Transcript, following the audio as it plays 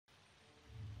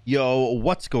Yo,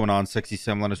 what's going on, Sexy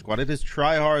Sam Squad? It is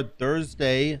TryHard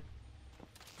Thursday.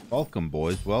 Welcome,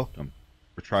 boys. Welcome.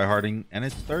 We're tryharding, and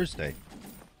it's Thursday.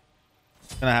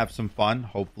 Gonna have some fun,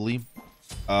 hopefully.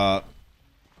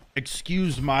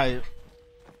 Excuse my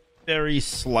very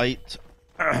slight,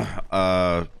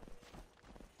 I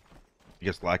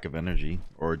guess, lack of energy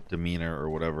or demeanor or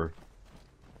whatever.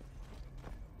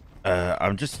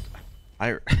 I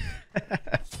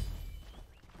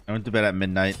I went to bed at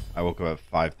midnight. I woke up at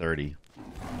 5:30.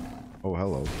 Oh,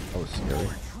 hello. That was scary.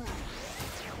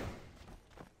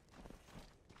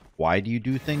 Why do you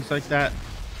do things like that?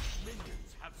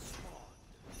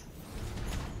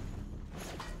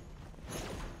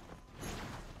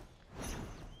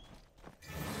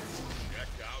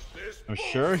 I'm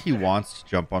sure he wants to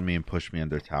jump on me and push me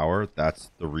under tower.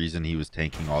 That's the reason he was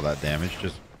tanking all that damage,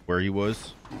 just where he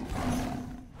was.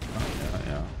 Oh,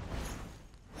 yeah.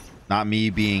 Not me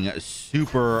being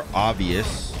super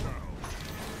obvious.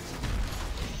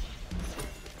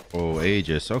 Oh,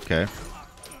 Aegis. Okay.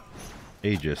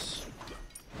 Aegis.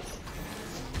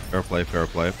 Fair play, fair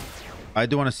play. I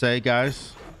do want to say,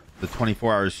 guys, the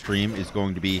 24-hour stream is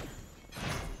going to be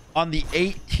on the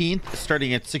 18th,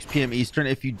 starting at 6 p.m. Eastern.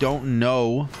 If you don't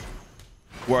know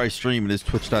where I stream, it is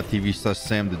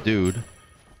twitch.tv/SamDaDude.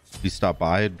 Please stop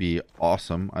by. It'd be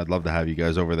awesome. I'd love to have you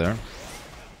guys over there.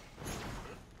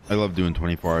 I love doing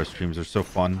 24-hour streams. They're so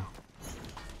fun.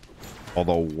 All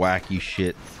the wacky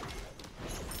shit.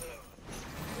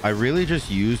 I really just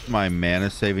used my mana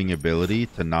saving ability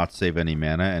to not save any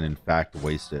mana and in fact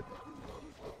waste it.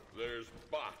 There's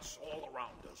bots all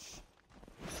around us.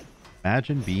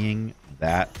 Imagine being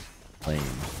that lame.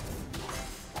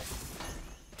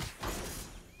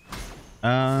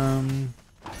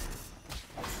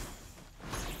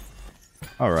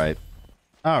 All right.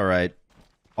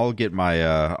 I'll get my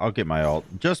ult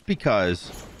just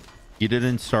because he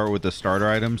didn't start with the starter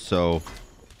item, so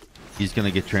he's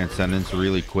gonna get transcendence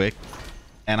really quick,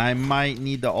 and I might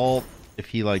need the ult if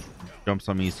he like jumps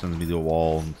on me, sends me to a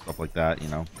wall and stuff like that, you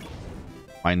know.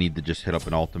 I need to just hit up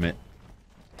an ultimate.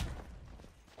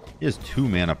 He has 2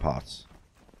 mana pots.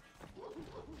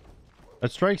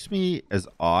 That strikes me as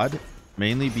odd,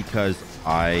 mainly because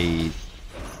I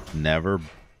never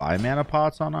buy mana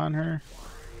pots on her.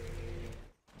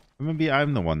 Maybe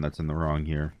I'm the one that's in the wrong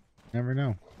here. Never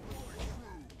know.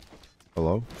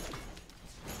 Hello?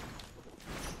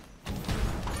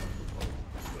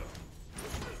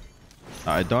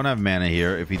 I don't have mana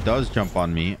here. If he does jump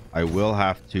on me, I will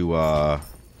have to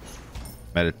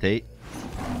meditate.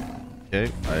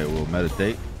 Okay, I will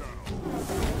meditate.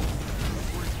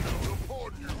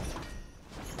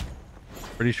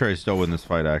 Pretty sure I still win this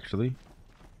fight, actually.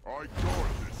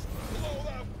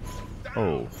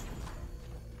 Oh.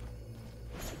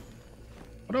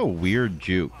 What a weird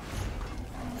juke.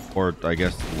 Or, I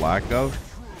guess, lack of.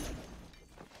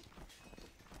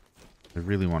 I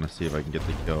really want to see if I can get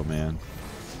the kill, man.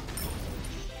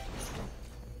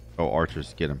 Oh,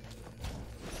 archers, get him.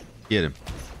 Get him.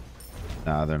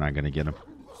 Nah, they're not going to get him.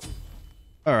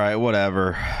 Alright,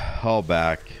 whatever. All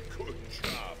back. Good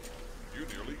job. You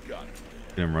nearly got it.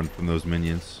 Get him run from those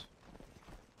minions.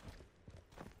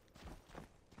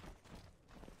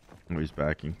 Oh, he's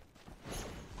backing.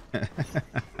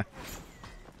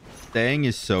 Staying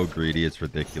is so greedy, it's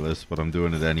ridiculous, but I'm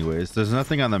doing it anyways. There's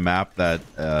nothing on the map that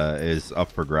is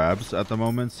up for grabs at the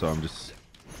moment, so I'm just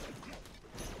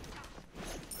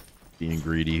being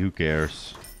greedy. Who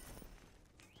cares?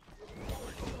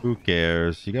 Who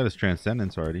cares? He got his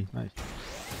transcendence already. Nice.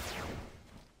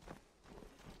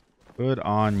 Good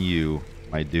on you,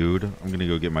 my dude. I'm gonna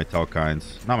go get my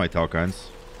Telkines. Not my Telkines.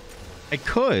 I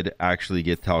could actually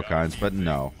get Telkines, but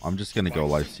no. I'm just gonna go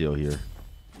lifesteal here.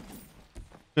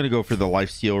 Gonna go for the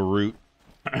lifesteal route.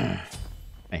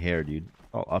 My hair, dude,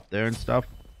 all up there and stuff.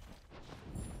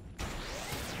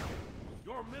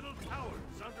 Your middle tower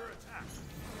is under attack.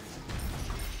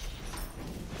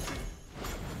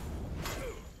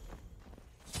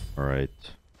 All right.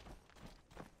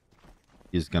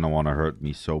 He's gonna want to hurt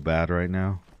me so bad right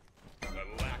now. The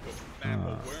lack of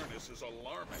map awareness is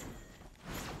alarming.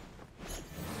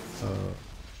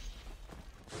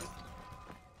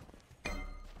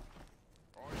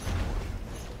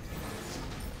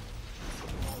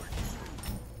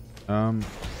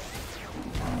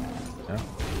 Yeah.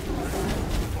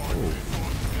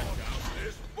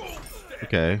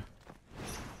 Okay. I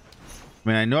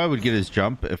mean, I know I would get his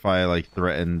jump if I like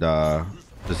threatened to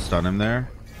stun him there.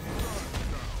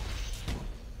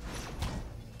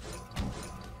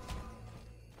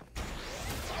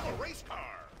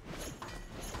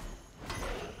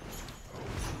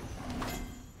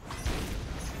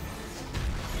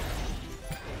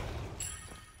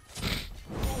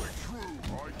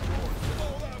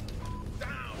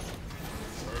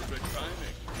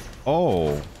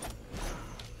 Oh.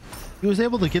 He was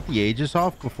able to get the Aegis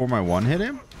off before my one hit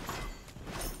him?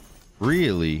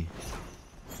 Really?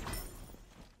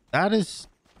 That is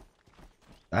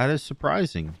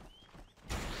surprising.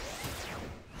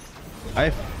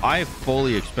 I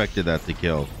fully expected that to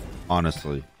kill,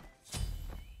 honestly.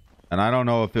 And I don't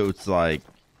know if it was like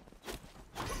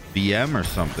BM or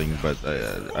something, but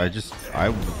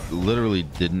I literally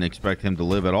didn't expect him to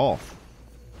live at all.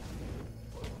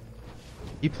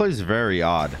 He plays very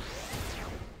odd.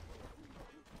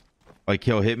 Like,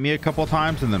 he'll hit me a couple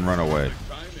times and then run away.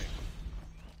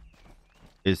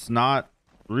 It's not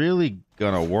really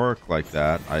gonna work like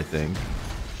that, I think.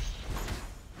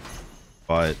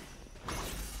 But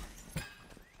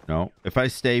no, if I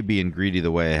stay being greedy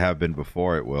the way I have been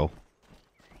before, it will.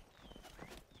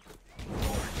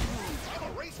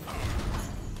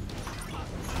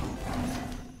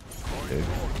 Okay.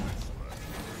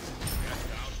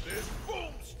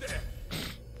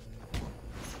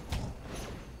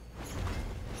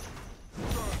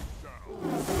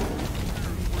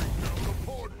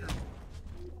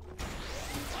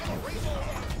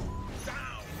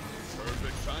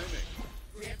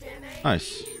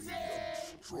 Nice.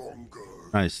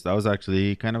 Nice. That was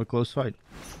actually kind of a close fight.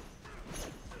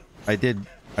 I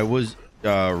was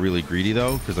really greedy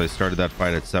though, because I started that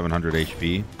fight at 700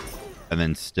 HP and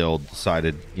then still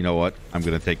decided, you know what, I'm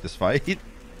gonna take this fight.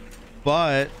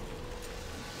 But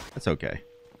that's okay,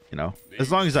 you know,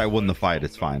 as long as I won the fight,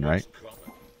 it's fine, right?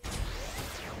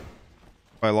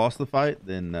 If I lost the fight,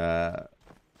 then that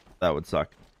would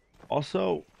suck.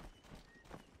 Also,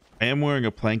 I am wearing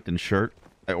a Plankton shirt.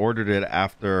 I ordered it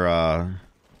after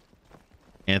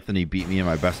Anthony beat me in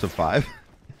my best of 5.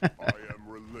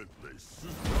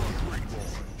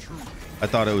 I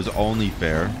thought it was only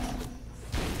fair.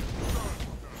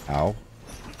 Ow.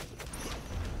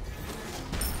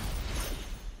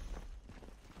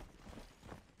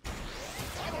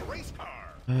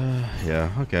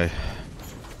 Yeah, okay.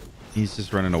 He's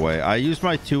just running away. I used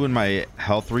my 2 in my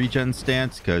health regen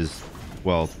stance because,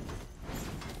 well,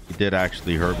 he did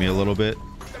actually hurt me a little bit.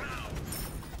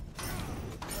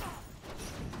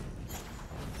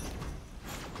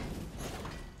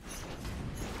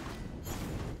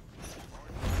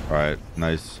 All right,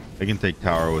 nice. I can take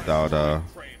tower without all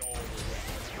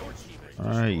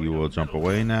right, you will jump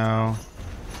away now.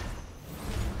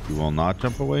 You will not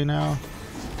jump away now.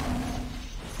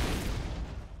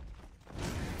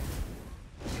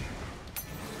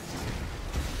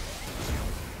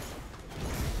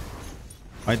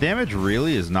 My damage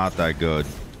really is not that good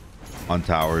on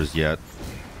towers yet.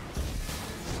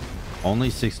 Only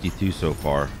 62 so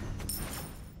far.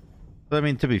 But I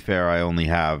mean, to be fair, I only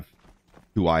have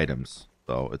 2 items,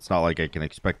 so it's not like I can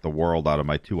expect the world out of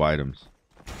my 2 items.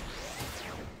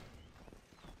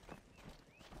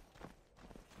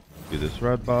 Do this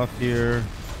red buff here.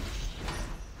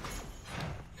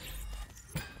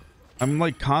 I'm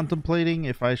like contemplating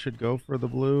if I should go for the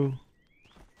blue.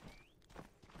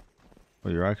 Oh,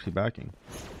 you're actually backing.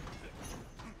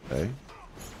 Okay.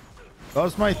 That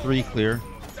was my 3 clear.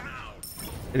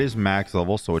 It is max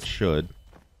level, so it should.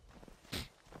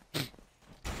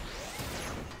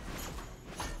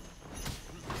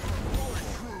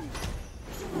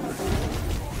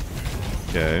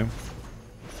 Okay.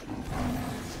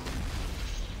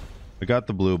 I got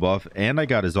the blue buff and I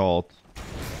got his ult.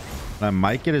 And I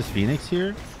might get his Phoenix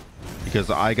here because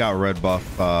I got red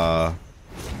buff. I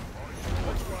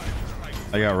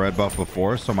got red buff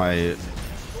before, so my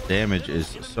damage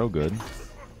is so good.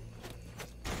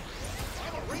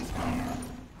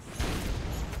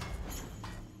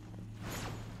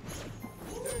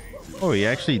 Oh, he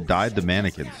actually died the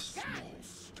mannequins.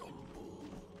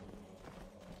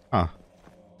 Huh.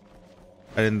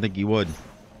 I didn't think he would.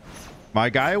 My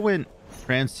guy went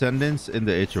Transcendence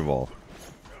into Ichrival.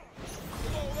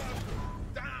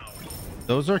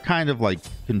 Those are kind of like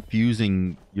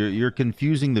confusing. You're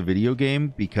confusing the video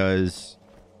game because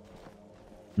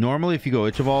normally if you go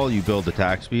Ichrival, you build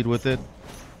attack speed with it.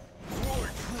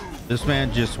 This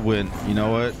man just went, you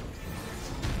know what?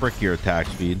 Frick your attack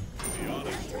speed.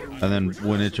 And then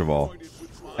win Ichrival.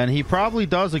 And he probably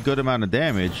does a good amount of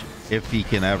damage if he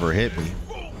can ever hit me.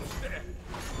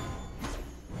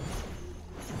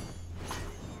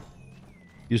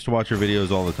 Used to watch your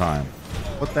videos all the time.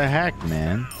 What the heck,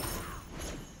 man?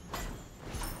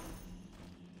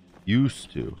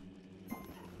 Used to.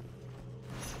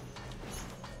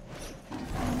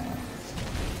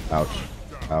 Ouch.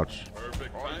 Ouch.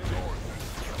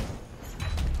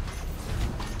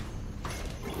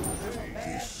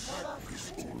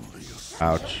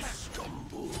 Ouch.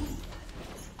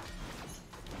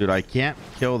 Dude, I can't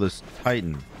kill this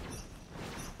Titan.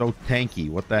 So tanky.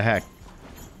 What the heck?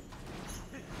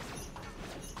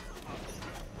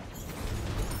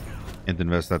 Can't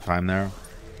invest that time there.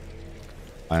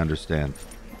 I understand.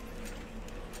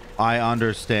 I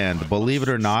understand. Believe it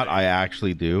or not, I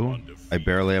actually do. I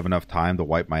barely have enough time to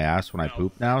wipe my ass when I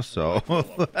poop now, so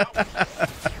so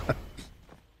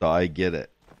I get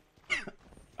it.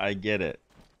 I get it.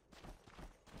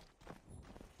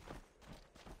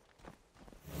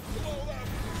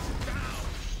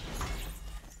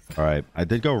 All right, I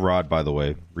did go rod, by the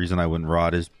way. Reason I went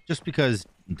rod is just because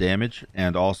damage,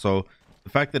 and also the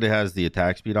fact that it has the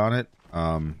attack speed on it.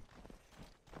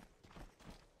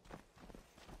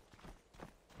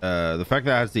 The fact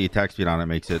that it has the attack speed on it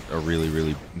makes it a really,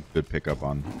 really good pickup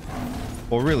on,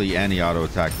 well, really any auto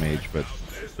attack mage, but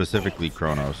specifically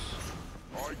Chronos.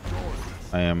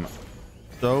 I am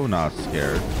so not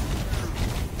scared.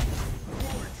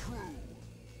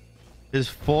 His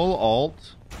full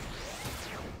ult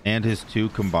and his 2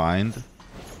 combined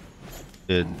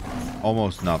did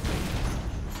almost nothing.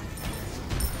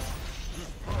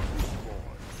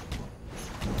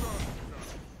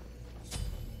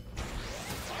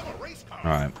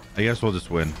 All right, I guess we'll just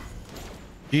win.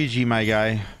 GG, my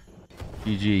guy.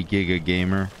 GG, Giga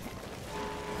Gamer.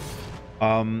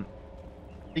 Thank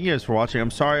you guys for watching. I'm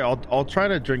sorry. I'll try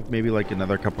to drink maybe like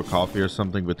another cup of coffee or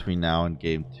something between now and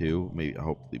game 2. Maybe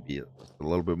hopefully be a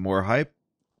little bit more hype.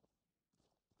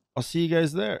 I'll see you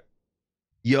guys there.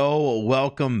 Yo,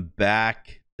 welcome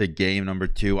back to game number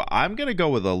 2. I'm gonna go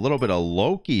with a little bit of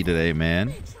Loki today,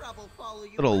 man.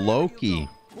 Little Loki.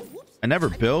 I never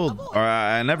build, or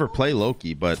I never play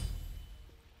Loki, but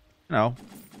you know,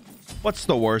 what's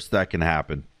the worst that can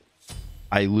happen?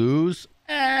 I lose.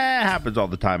 Happens all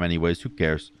the time anyways. Who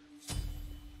cares?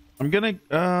 I'm gonna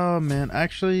man,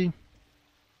 actually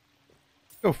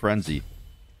go Frenzy.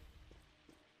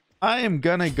 I am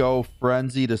gonna go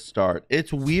Frenzy to start.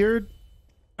 It's weird,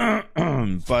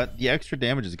 but the extra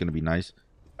damage is gonna be nice.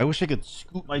 I wish I could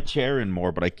scoot my chair in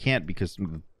more, but I can't because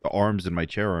the arms in my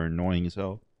chair are annoying as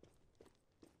hell.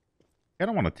 I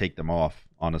don't want to take them off,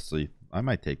 honestly. I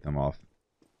might take them off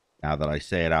now that I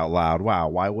say it out loud. Wow,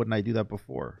 why wouldn't I do that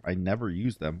before? I never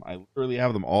use them. I literally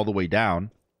have them all the way down.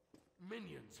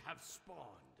 Minions have spawned.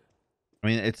 I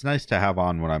mean, it's nice to have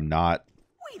on when I'm not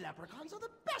We leprechauns are the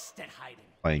best at hiding.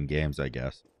 playing games, I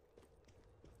guess.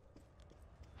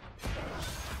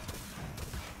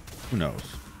 Who knows?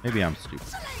 Maybe I'm stupid.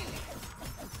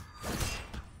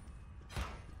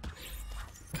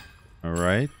 All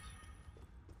right.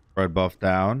 Red buff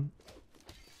down.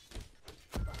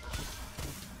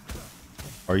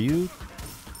 Are you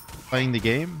playing the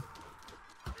game?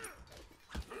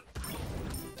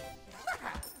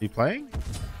 You playing?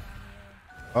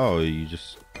 Oh, you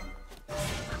just...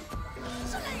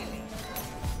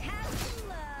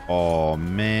 Oh,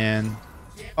 man.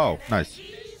 Oh, nice.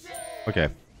 Okay.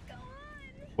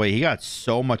 Wait, he got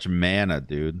so much mana,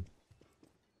 dude.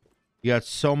 He got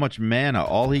so much mana.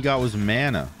 All he got was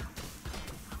mana.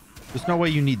 There's no way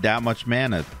you need that much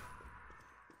mana.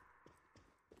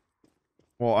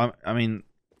 Well, I mean,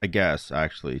 I guess,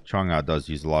 actually. Chang'e does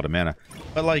use a lot of mana.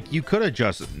 But, like, you could have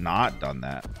just not done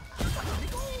that.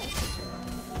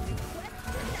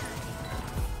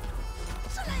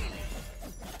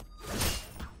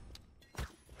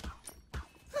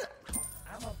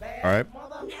 Alright.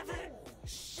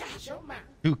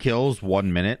 2 kills,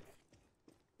 1 minute.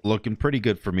 Looking pretty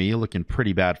good for me. Looking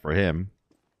pretty bad for him.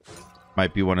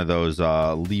 Might be one of those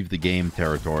leave the game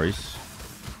territories.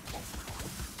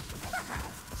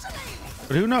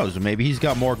 But who knows? Maybe he's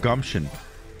got more gumption.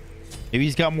 Maybe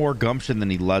he's got more gumption than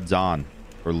he leads on.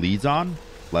 Or leads on?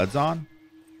 Leads on?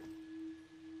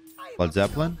 Led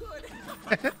Zeppelin?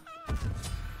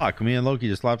 Ah, me and Loki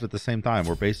just laughed at the same time.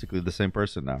 We're basically the same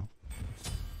person now.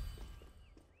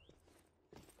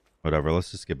 Whatever, let's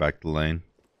just get back to the lane.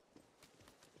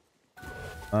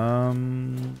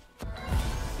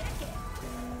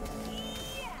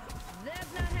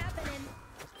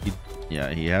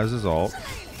 Yeah, he has his ult.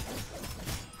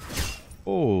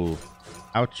 Oh,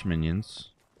 ouch, minions.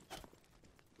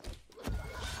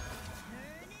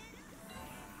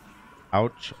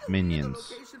 Ouch,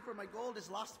 minions.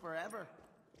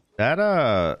 That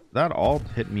ult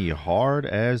hit me hard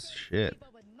as shit.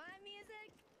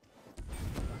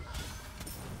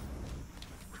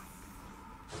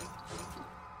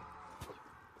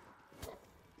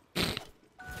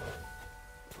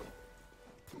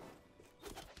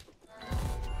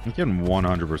 I can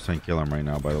 100% kill him right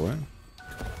now, by the way.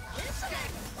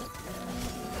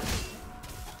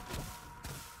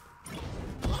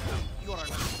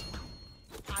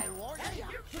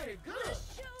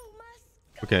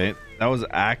 Okay, that was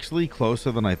actually closer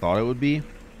than I thought it would be,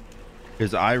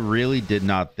 because I really did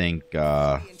not think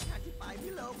I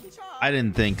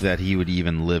didn't think that he would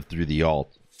even live through the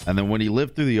ult. And then when he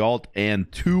lived through the ult and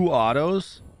 2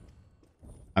 autos,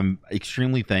 I'm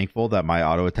extremely thankful that my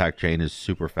auto attack chain is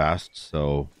super fast,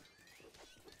 so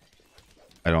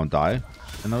I don't die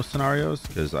in those scenarios,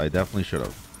 because I definitely should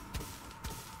have.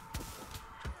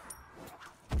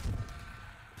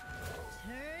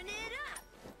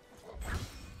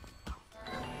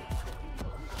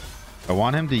 I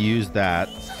want him to use that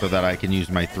so that I can use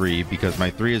my 3, because my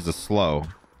 3 is a slow.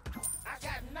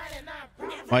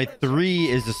 My 3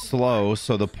 is a slow,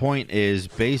 so the point is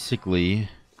basically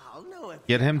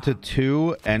get him to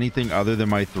 2 anything other than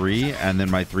my 3, and then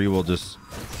my 3 will just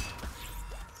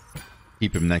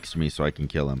keep him next to me so I can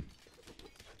kill him.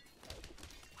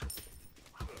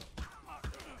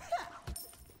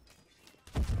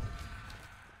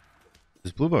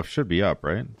 This blue buff should be up,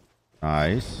 right?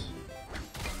 Nice.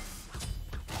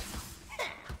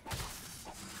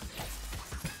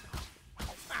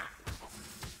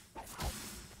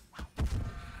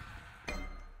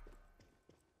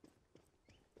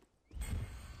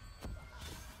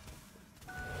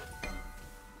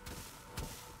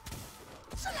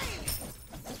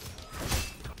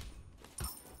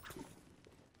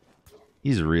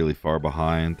 He's really far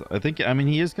behind. I mean,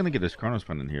 he is going to get his Chronos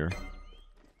Pen in here.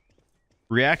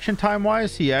 Reaction time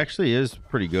wise, he actually is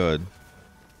pretty good.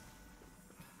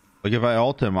 Like if I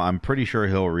ult him, I'm pretty sure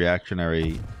he'll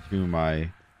reactionary to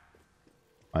my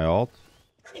ult.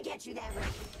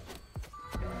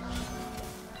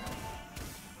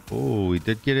 Oh, he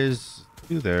did get his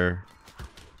 2 there.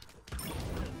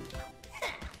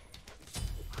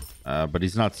 But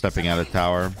he's not stepping out of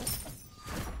tower.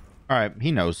 All right,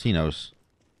 he knows. He knows.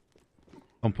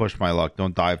 Don't push my luck.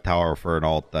 Don't dive tower for an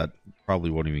ult that probably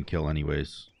won't even kill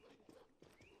anyways.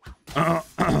 All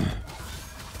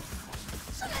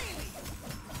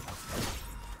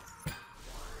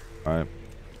right.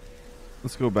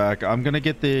 Let's go back. I'm going to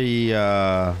get the...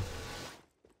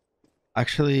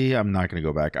 Actually, I'm not going to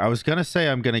go back. I was going to say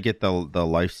I'm going to get the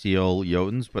lifesteal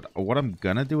Jotuns, but what I'm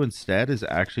going to do instead is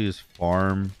actually just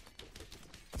farm...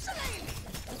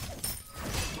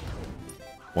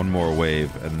 one more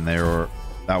wave, and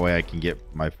that way I can get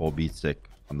my full beat stick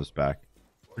on this back,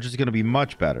 which is going to be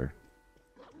much better.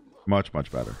 Much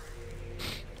better.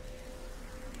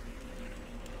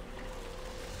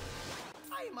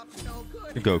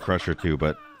 Could go Crusher too,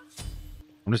 but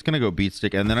I'm just going to go beat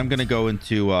stick, and then I'm going to go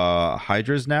into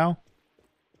Hydras now.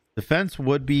 Defense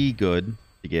would be good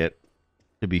to get,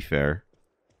 to be fair,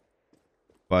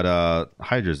 but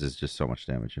Hydras is just so much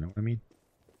damage, you know what I mean?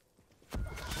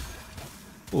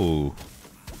 Ooh.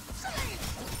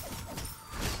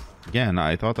 Again,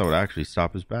 I thought that would actually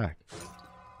stop his back.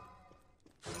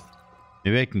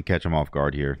 Maybe I can catch him off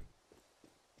guard here.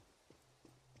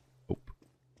 Oh,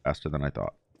 faster than I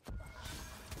thought.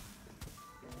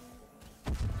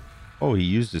 Oh, he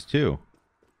used his 2.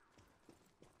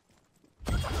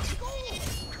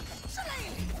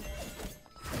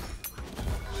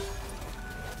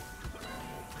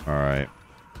 All right.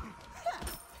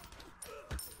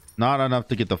 Not enough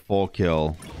to get the full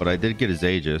kill, but I did get his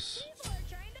Aegis.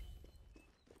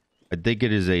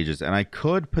 And I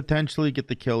could potentially get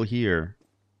the kill here.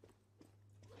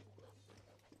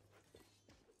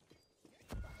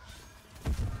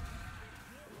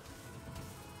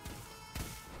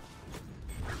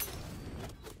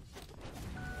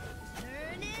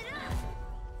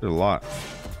 There's a lot.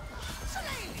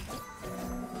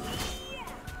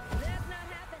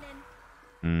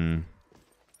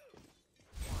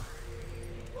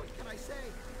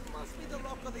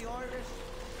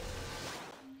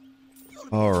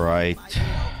 All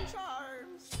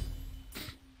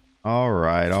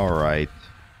right. All right.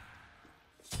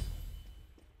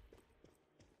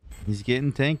 He's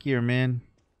getting tankier, man.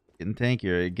 Getting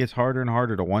tankier. It gets harder and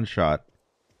harder to one-shot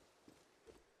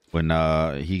when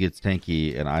he gets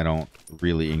tanky and I don't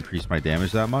really increase my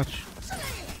damage that much.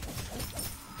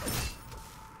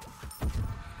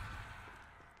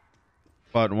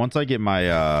 But once I get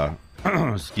my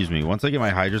excuse me, once I get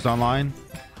my Hydras online,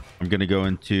 I'm gonna go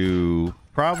into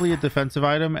probably a defensive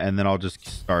item, and then I'll just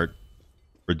start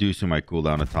reducing my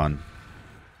cooldown a ton.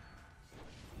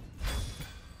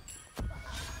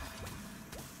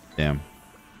 Damn.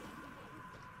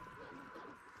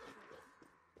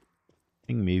 I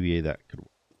think maybe that could work.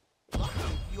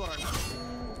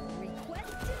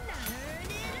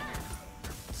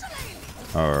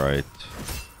 All right.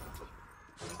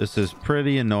 This is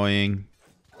pretty annoying.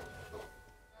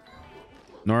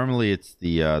 Normally it's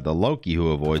the Loki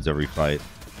who avoids every fight.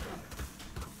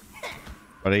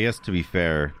 But I guess to be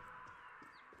fair,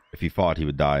 if he fought, he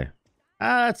would die.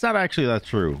 That's not actually that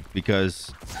true,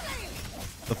 because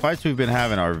the fights we've been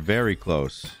having are very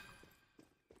close.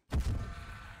 I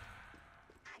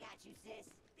got you, sis.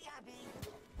 BRB.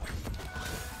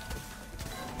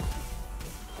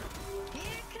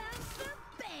 Here comes the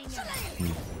banger.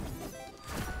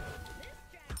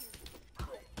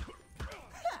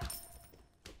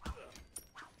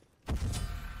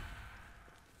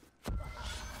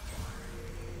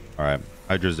 All right,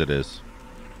 Hydra's it is.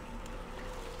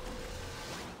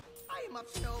 I am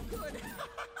up to no good.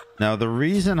 Now, the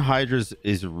reason Hydra's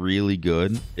is really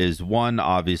good is, one,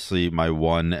 obviously my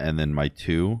 1 and then my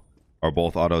 2 are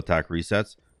both auto attack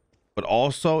resets, but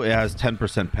also it has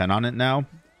 10% pen on it now,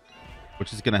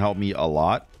 which is going to help me a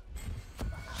lot.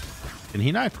 Can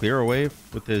he not clear away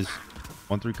with his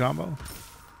 1-3 combo?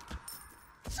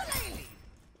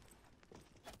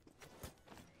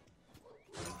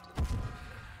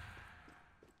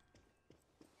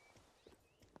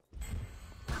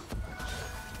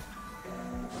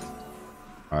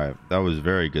 All right, that was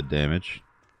very good damage.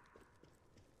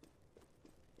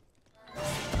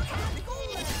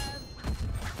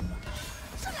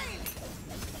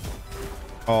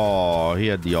 Oh, he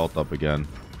had the ult up again.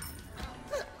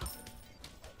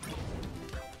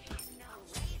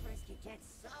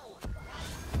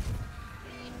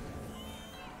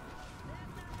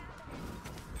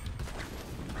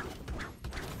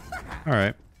 All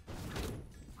right.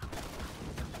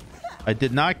 I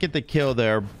did not get the kill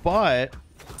there, but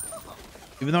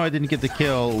even though I didn't get the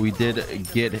kill, we did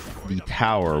get the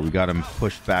tower. We got him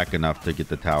pushed back enough to get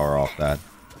the tower off that,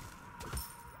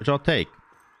 which I'll take.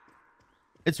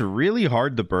 It's really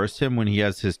hard to burst him when he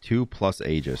has his 2 plus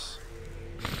Aegis.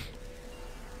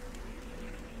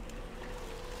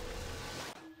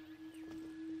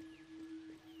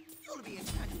 You'll be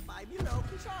enchanted by me,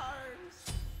 Loki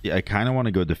charms. Yeah, I kind of want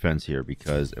to go defense here,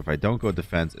 because if I don't go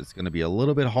defense, it's going to be a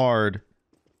little bit hard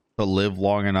to live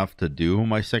long enough to do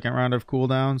my second round of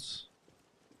cooldowns.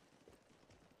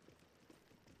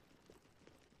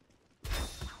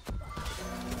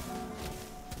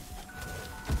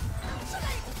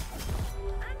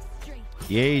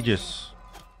 The Aegis.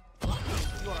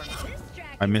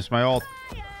 I missed my ult.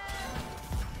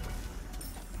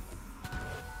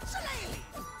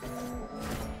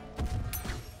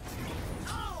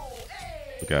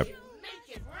 Okay.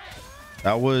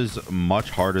 That was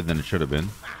much harder than it should have been,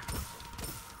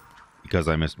 because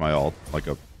I missed my ult like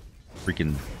a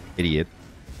freaking idiot.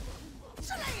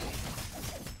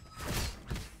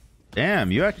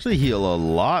 Damn, you actually heal a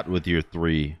lot with your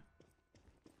 3.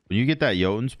 When you get that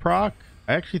Jotun's proc,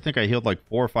 I actually think I healed like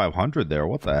 400 or 500 there.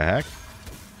 What the heck?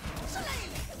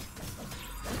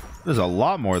 There's a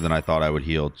lot more than I thought I would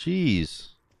heal. Jeez.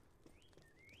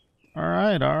 All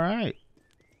right, all right.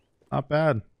 Not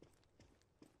bad.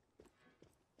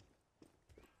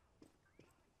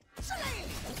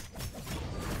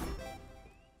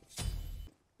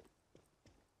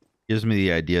 Gives me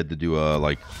the idea to do a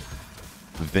like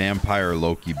vampire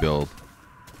Loki build,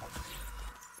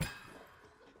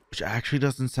 which actually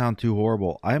doesn't sound too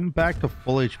horrible. I'm back to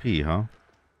full HP, huh?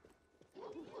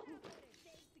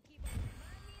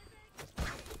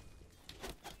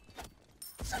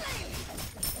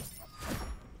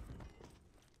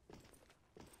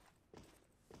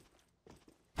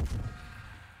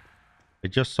 I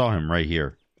just saw him right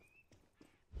here.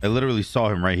 I literally saw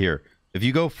him right here. If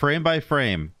you go frame by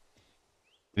frame,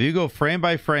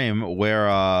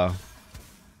 where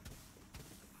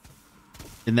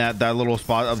in that little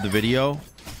spot of the video,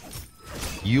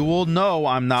 you will know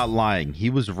I'm not lying. He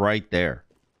was right there.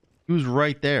 He was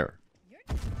right there.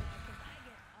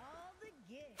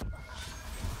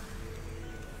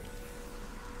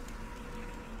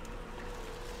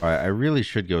 All right, I really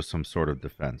should go some sort of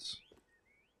defense.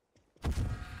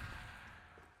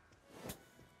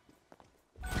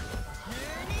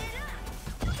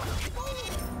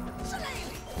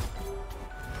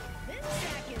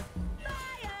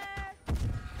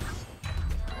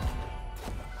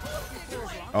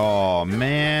 Oh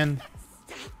man,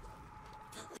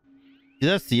 see,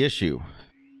 that's the issue.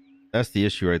 That's the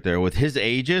issue right there. With his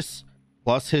Aegis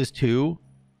plus his 2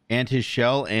 and his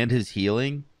shell and his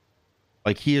healing,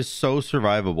 like, he is so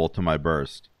survivable to my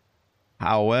burst.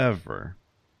 However,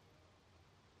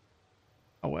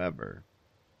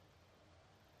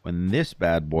 when this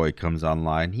bad boy comes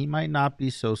online, he might not be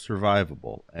so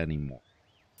survivable anymore.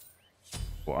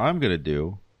 What I'm gonna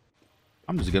do,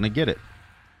 I'm just gonna get it.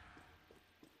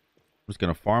 I'm just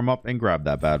gonna farm up and grab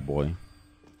that bad boy.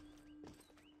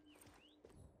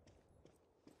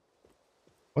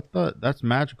 What the? That's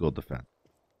magical defense.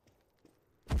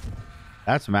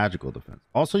 That's magical defense.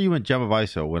 Also, you went Gem of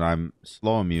ISO when I'm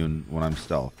slow immune when I'm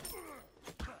stealth.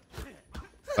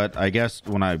 But I guess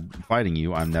when I'm fighting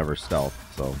you, I'm never stealth.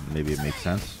 So maybe it makes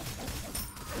sense.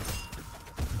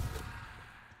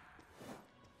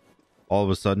 All of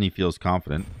a sudden, he feels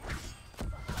confident.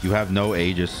 You have no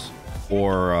Aegis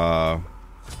or...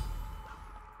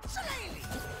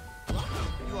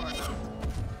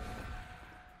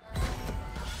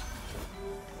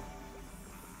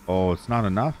 Oh, it's not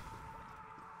enough?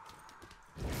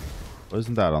 Well,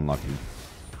 isn't that unlucky?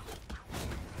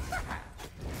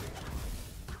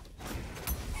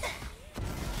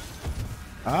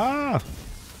 Ah!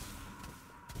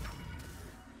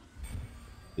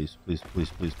 Please, please, please,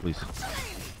 please, please.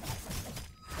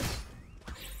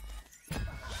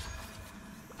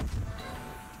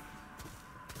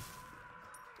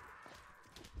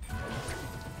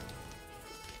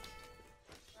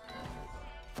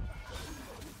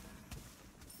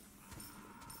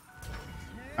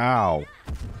 Ow.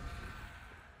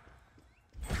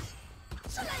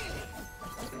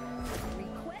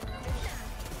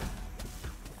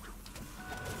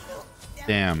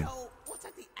 Damn.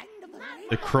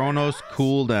 The Chronos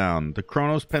cooldown. The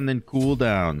Chronos pendant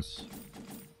cooldowns.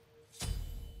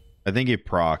 I think he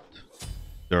procced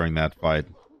during that fight.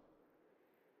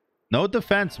 No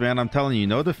defense, man. I'm telling you.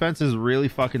 No defense is really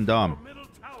fucking dumb.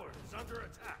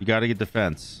 You gotta get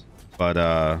defense.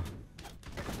 But,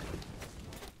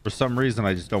 for some reason,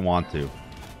 I just don't want to.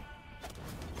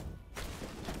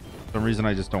 For some reason,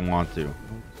 I just don't want to.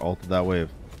 Alter that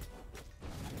wave.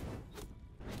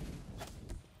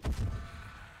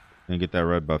 Gonna get that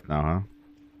red buff now, huh?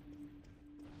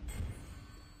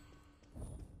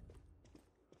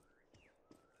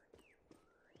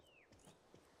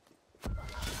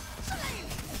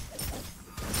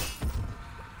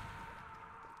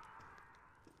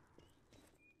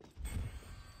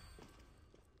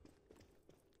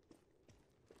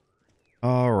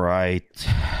 All right.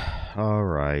 All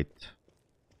right.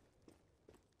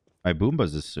 My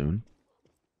Boombas is soon.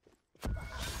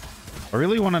 I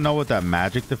really want to know what that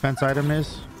magic defense item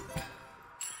is.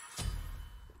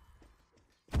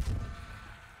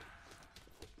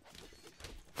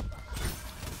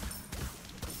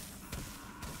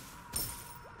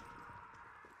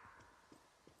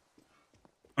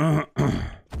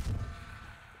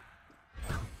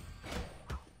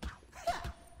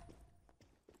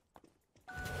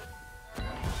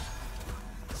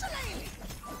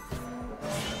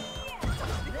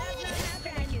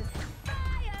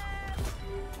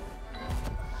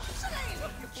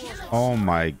 Oh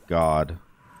my god.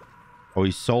 Oh,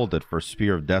 he sold it for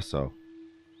Spear of Deso.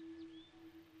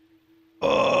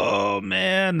 Oh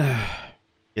man.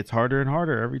 It's harder and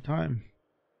harder every time.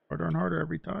 Harder and harder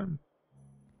every time.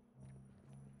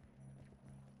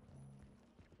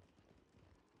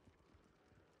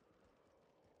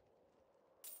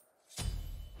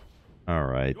 All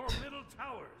right. Your middle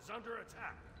tower is under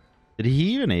attack. Did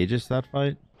he even Aegis that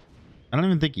fight? I don't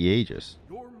even think he Aegis.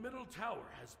 Your middle tower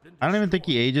has been I don't even think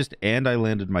he Aegis, and I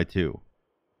landed my 2.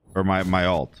 Or my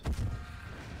ult.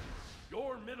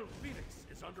 Your middle Phoenix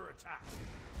is under attack.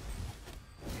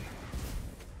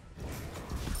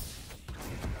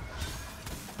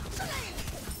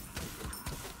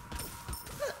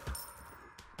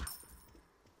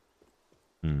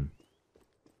 Hmm.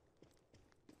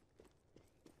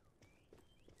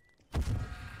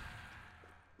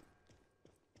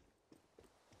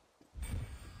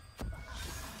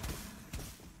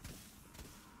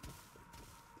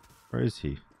 Where is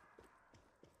he?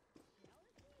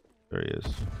 There he is.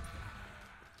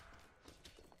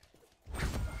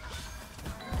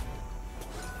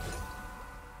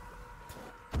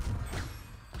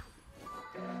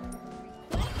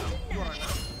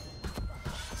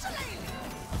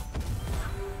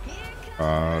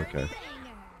 Okay.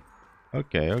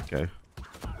 Okay, okay.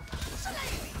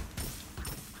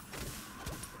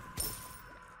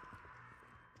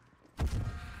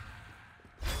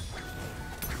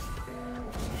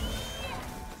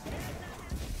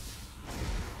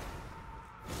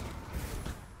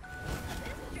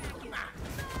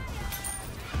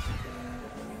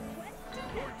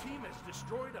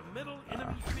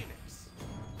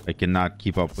 I cannot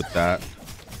keep up with that.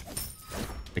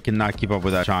 I cannot keep up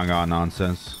with that Chang'e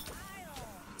nonsense.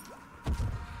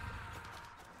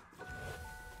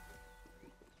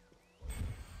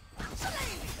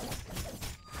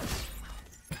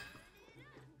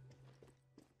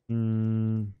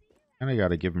 And I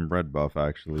gotta give him red buff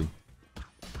actually.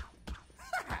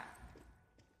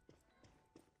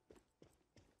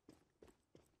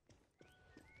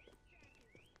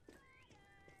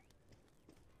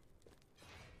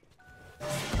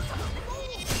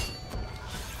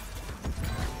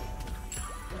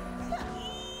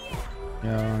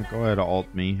 Go ahead,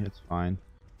 alt me. It's fine.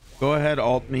 Go ahead,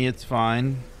 alt me. It's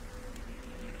fine.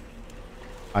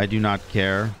 I do not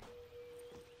care.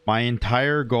 My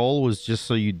entire goal was just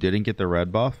so you didn't get the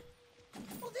red buff.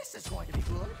 Well, this is going to be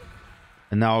good.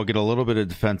 And now I'll get a little bit of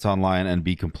defense online and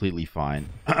be completely fine.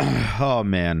 Oh,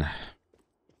 man.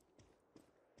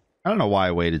 I don't know why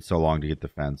I waited so long to get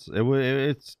defense.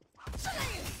 It's...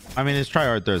 I mean, it's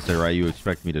TryHard Thursday, right? You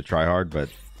expect me to try hard, but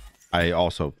I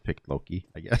also picked Loki,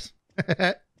 I guess.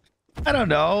 I don't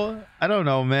know. I don't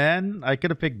know, man. I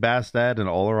could have picked Bastad and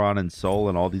Oleron and Soul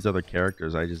and all these other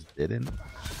characters. I just didn't.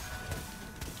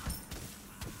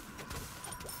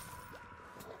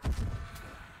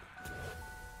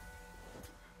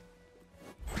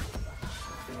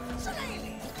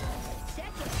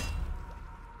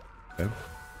 Okay.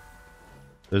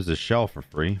 There's a shell for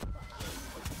free.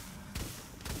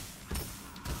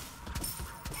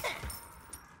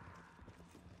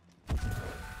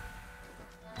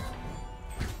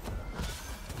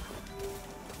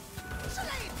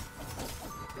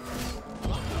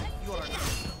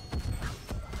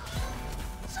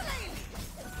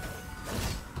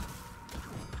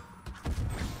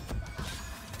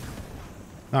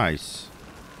 Nice.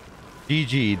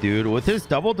 GG, dude. With his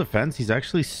double defense, he's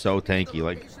actually so tanky.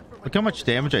 Like, look how much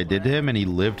damage I did to him and he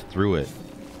lived through it.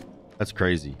 That's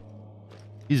crazy.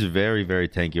 He's very, very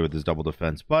tanky with his double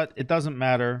defense. But it doesn't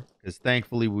matter, because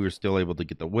thankfully we were still able to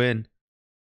get the win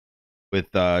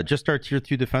with just our tier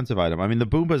 2 defensive item. I mean, the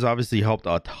Boomba's obviously helped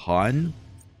a ton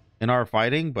in our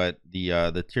fighting, but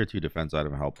the tier 2 defense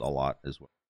item helped a lot as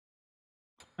well.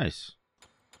 Nice.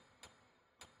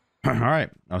 All right,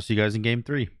 I'll see you guys in game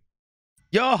 3.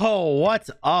 Yo,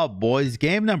 what's up, boys?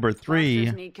 Game number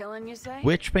 3. Need killing, you say?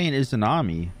 Witchbane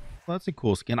Izanami. Well, that's a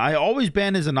cool skin. I always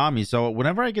ban Izanami, so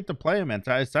whenever I get to play him,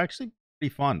 it's actually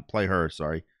pretty fun. Play her,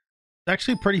 sorry. It's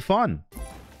actually pretty fun.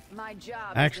 My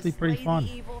job Actually is to pretty slay fun.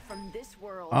 the evil from this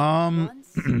world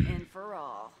once and for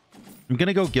all. I'm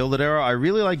gonna go Gilded Arrow. I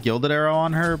really like Gilded Arrow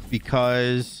on her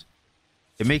because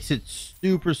it makes it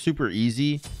super, super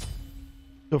easy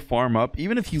to farm up.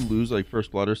 Even if you lose like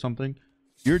First Blood or something,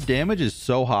 your damage is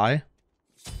so high.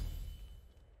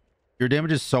 Your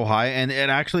damage is so high, and it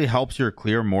actually helps your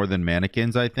clear more than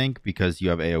mannequins, I think, because you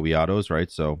have AoE autos, right?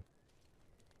 So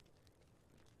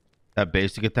that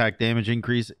basic attack damage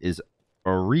increase is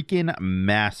freaking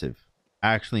massive.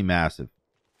 Actually massive.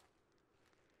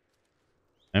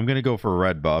 I'm gonna go for a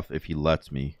red buff if he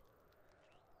lets me.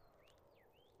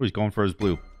 Oh, he's going for his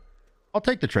blue. I'll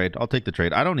take the trade. I'll take the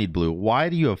trade. I don't need blue. Why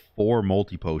do you have 4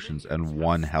 multi potions and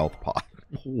 1 health pot?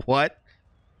 What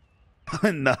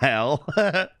in the hell?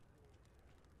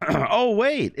 Oh,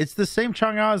 wait. It's the same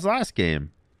Chang'e as last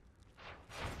game.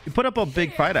 You put up a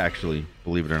big fight, actually,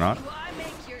 believe it or not. Do I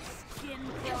make your skin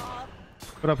crawl?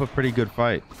 Put up a pretty good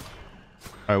fight.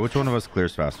 All right, which one of us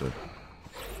clears faster?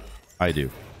 I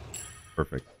do.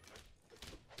 Perfect.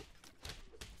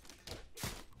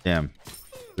 Damn.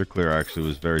 Their clear actually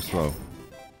was very slow.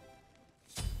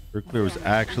 Their clear was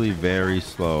actually very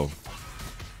slow.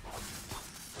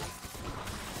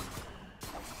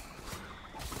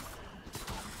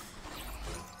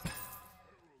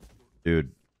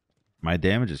 Dude, my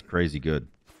damage is crazy good.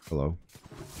 Hello.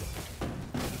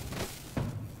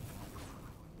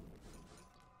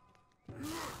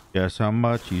 Guess how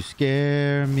much you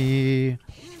scare me.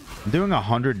 I'm doing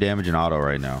 100 damage in auto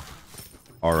right now.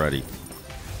 Already.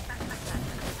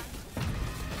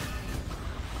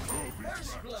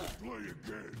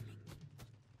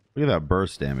 Look at that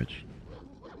burst damage.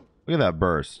 Look at that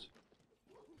burst.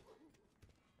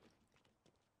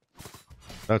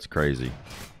 That's crazy.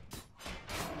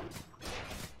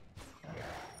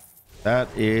 That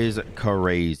is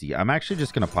crazy. I'm actually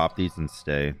just going to pop these and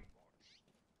stay.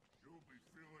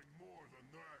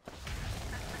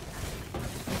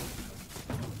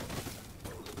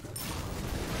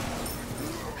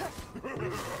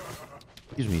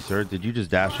 Excuse me, sir. Did you just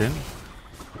dash in?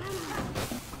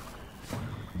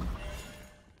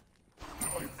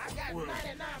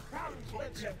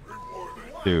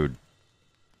 Dude,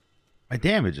 my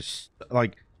damage is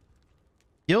like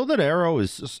Gilded Arrow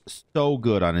is so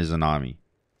good on Izanami.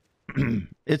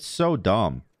 It's so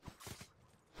dumb.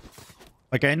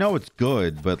 Like, I know it's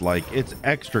good, but like it's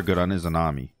extra good on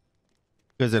Izanami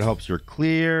because it helps your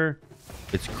clear.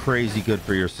 It's crazy good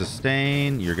for your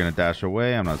sustain. You're gonna dash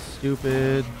away. I'm not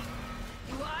stupid.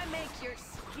 Do I make your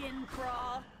skin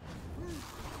crawl?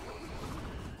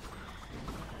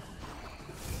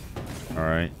 All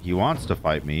right, he wants to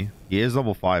fight me. He is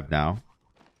level 5 now.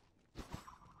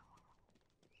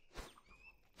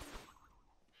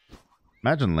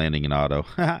 Imagine landing in auto.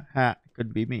 Ha ha,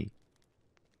 could be me.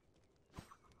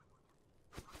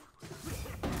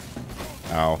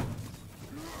 Ow.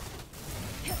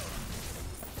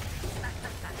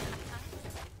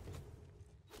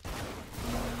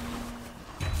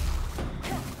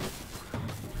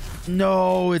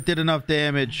 No, it did enough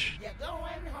damage.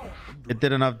 It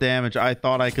did enough damage. I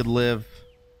thought I could live.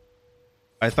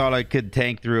 I thought I could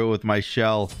tank through it with my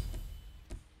shell.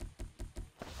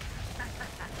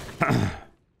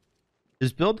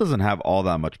 This build doesn't have all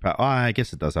that much power. Oh, I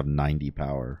guess it does have 90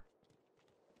 power.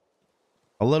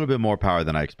 A little bit more power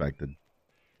than I expected.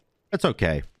 That's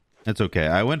okay. It's okay.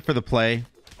 I went for the play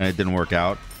and it didn't work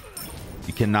out.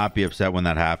 You cannot be upset when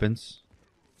that happens.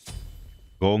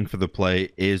 Going for the play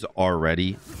is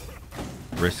already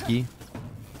risky.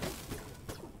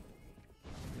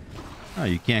 Oh,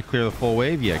 you can't clear the full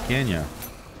wave yet, can you?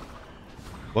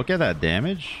 Look at that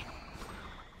damage.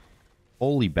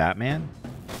 Holy Batman.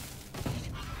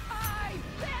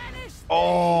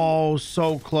 Oh,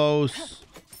 so close.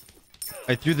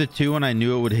 I threw the 2 and I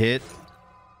knew it would hit.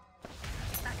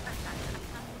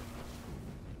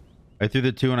 I threw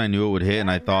the 2 and I knew it would hit, and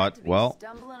I thought, well,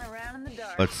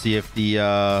 let's see if the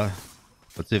alt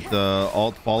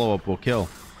follow-up will kill.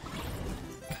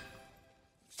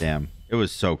 Damn, it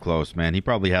was so close, man. He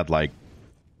probably had like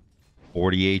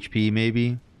 40 HP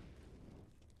maybe.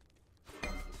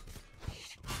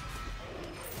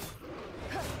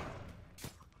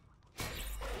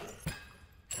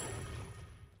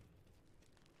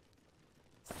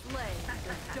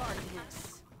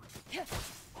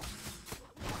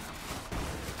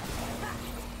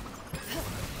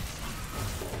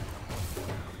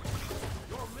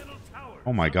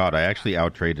 Oh my god, I actually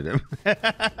out-traded him. Vanish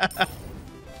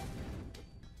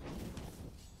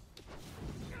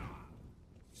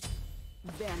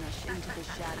into the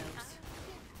shadows.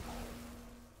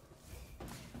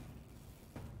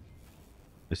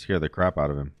 I scared the crap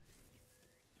out of him.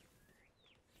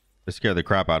 I scared the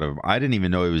crap out of him. I didn't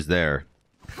even know he was there.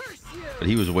 But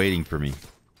he was waiting for me.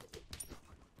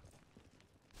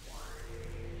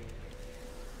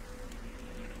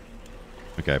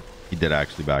 Okay, he did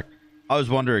actually back. I was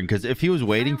wondering, because if he was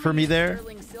waiting for me there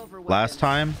last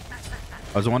time,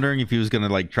 I was wondering if he was going to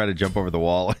like try to jump over the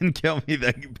wall and kill me,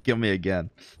 then kill me again.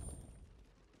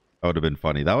 That would have been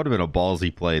funny. That would have been a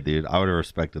ballsy play, dude. I would have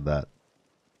respected that.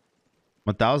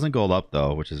 1,000 gold up,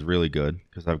 though, which is really good,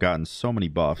 because I've gotten so many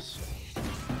buffs.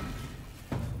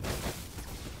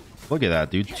 Look at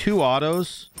that, dude. 2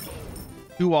 autos.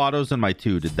 2 autos and my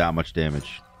 2 did that much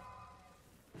damage.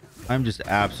 I'm just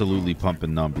absolutely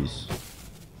pumping numbies.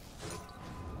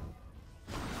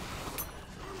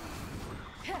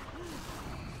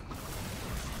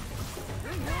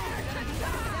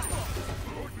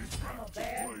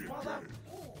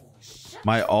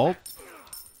 My ult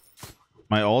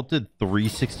did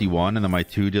 361, and then my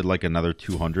 2 did like another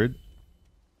 200.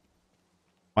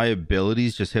 My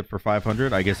abilities just hit for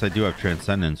 500. I guess I do have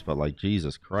Transcendence, but like,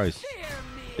 Jesus Christ.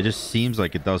 It just seems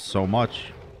like it does so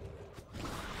much.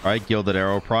 Alright, Gilded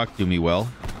Arrow proc, do me well.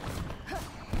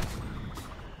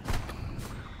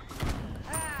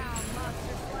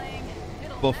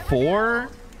 Before...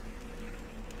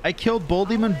 I killed Bull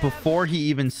Demon before he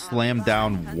even slammed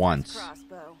down once.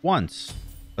 Once.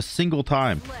 A single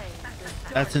time.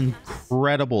 That's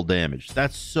incredible damage.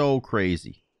 That's so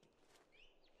crazy.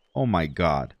 Oh my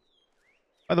god.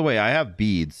 By the way, I have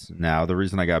beads now. The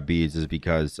reason I got beads is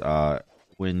because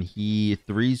when he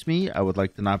threes me, I would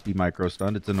like to not be micro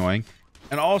stunned. It's annoying.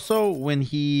 And also when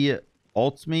he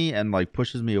ults me and like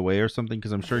pushes me away or something,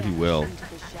 because I'm sure he will.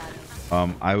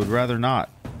 I would rather not.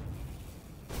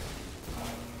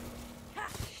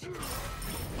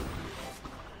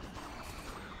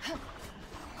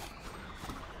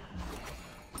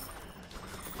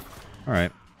 All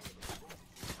right.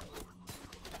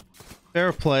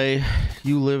 Fair play.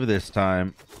 You live this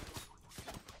time.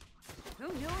 Who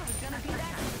knew it was gonna be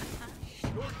that?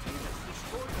 Your team has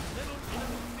destroyed the middle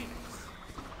enemy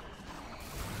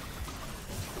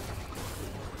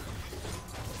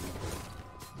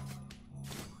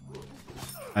Phoenix.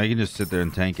 I can just sit there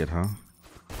and tank it, huh?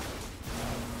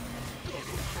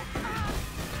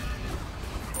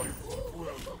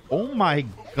 Oh my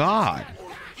god.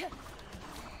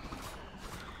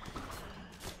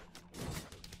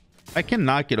 I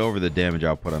cannot get over the damage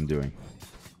output I'm doing.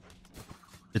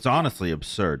 It's honestly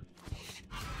absurd.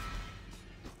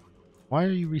 Why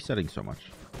are you resetting so much?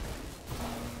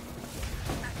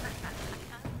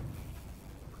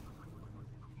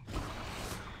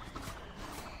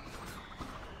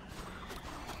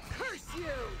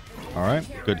 All right,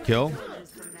 good kill.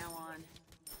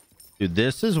 Dude,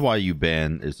 this is why you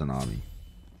ban Izanami.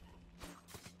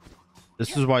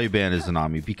 This is why you ban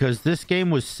Izanami, because this game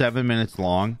was 7 minutes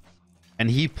long. and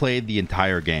he played the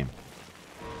entire game.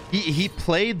 He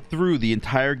played through the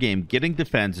entire game, getting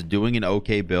defense, doing an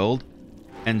okay build,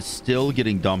 and still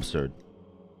getting dumpstered.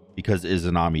 Because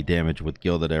Izanami damage with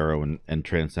Gilded Arrow and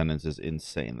Transcendence is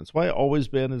insane. That's why I always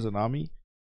ban Izanami.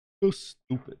 So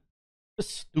stupid. A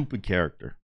stupid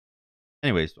character.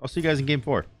 Anyways, I'll see you guys in game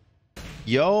 4.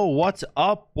 Yo, what's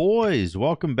up, boys?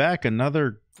 Welcome back.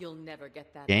 Another You'll never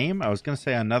get that game. I was going to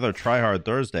say another TryHARD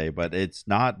Thursday, but it's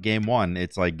not game 1.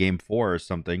 It's like game 4 or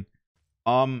something.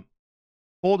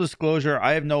 Full disclosure,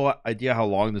 I have no idea how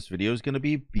long this video is going to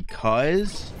be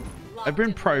because I've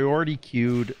been priority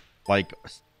queued like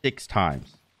 6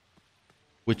 times,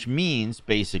 which means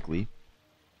basically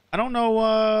I don't know.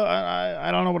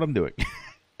 I don't know what I'm doing.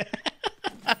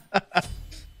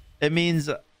 It means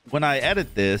when I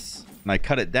edit this and I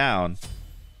cut it down,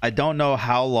 I don't know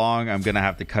how long I'm gonna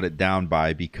have to cut it down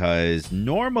by, because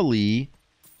normally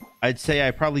I'd say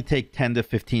I probably take 10 to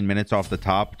 15 minutes off the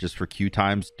top just for queue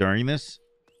times during this.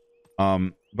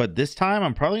 But this time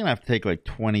I'm probably gonna have to take like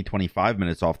 20-25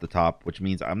 minutes off the top, which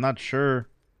means I'm not sure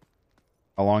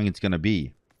how long it's gonna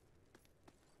be.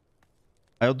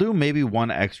 I'll do maybe one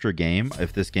extra game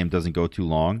if this game doesn't go too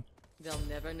long. They'll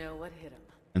never know what hit 'em.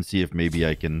 And see if maybe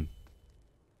I can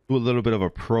do a little bit of a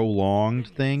prolonged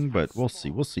thing, but we'll see.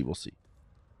 We'll see. We'll see.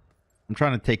 I'm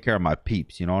trying to take care of my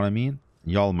peeps, you know what I mean?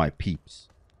 Y'all are my peeps.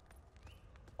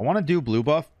 I want to do blue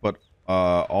buff, but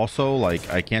also, like,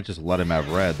 I can't just let him have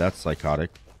red. That's psychotic.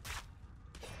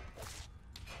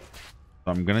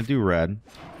 So I'm going to do red.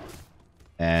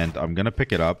 And I'm going to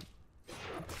pick it up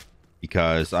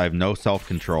because I have no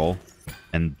self-control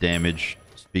and damage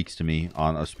speaks to me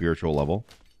on a spiritual level.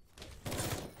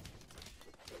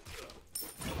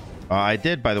 I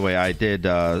did, by the way, I did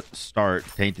start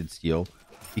Tainted Steel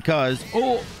because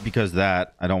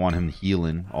that I don't want him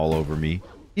healing all over me.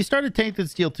 He started Tainted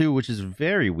Steel too, which is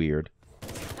very weird.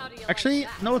 Actually,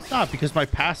 no, it's not, because my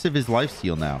passive is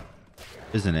Lifesteal now,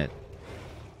 isn't it?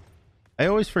 I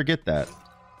always forget that.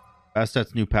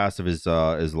 Bastet's new passive is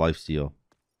Lifesteal.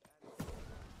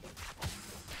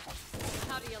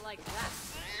 How do you like that?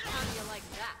 How do you like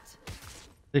that?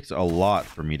 Takes a lot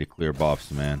for me to clear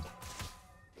buffs, man.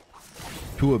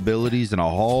 2 abilities and a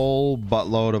whole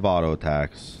buttload of auto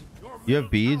attacks. You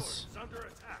have beads?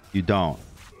 You don't.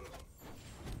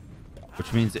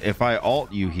 Which means if I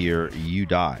ult you here, you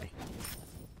die.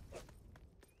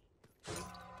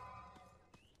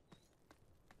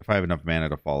 If I have enough mana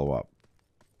to follow up.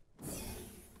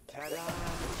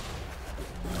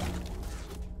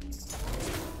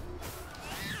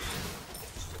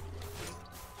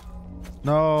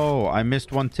 No, I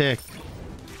missed one tick.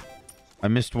 I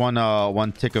missed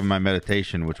one tick of my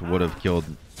meditation, which would have killed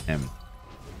him.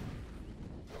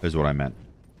 Is what I meant.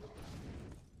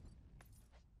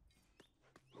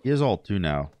 He is ult 2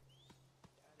 now.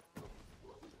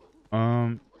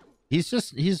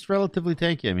 He's relatively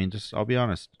tanky. I mean, I'll be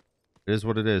honest. It is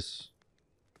what it is.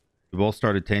 We both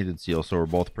started Tainted Steel, so we're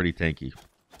both pretty tanky.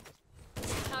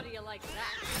 How do you like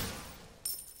that?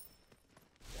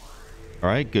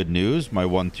 Alright, good news. My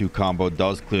 1-2 combo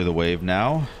does clear the wave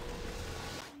now.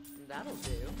 That'll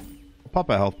do. I'll pop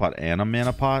a health pot and a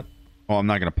mana pot. Well, I'm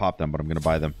not going to pop them, but I'm going to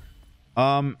buy them.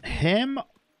 Him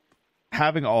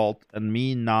having ult and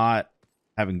me not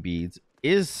having beads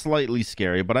is slightly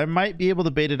scary, but I might be able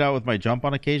to bait it out with my jump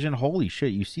on occasion. Holy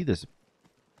shit, you see this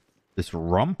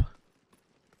rump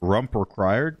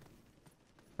required.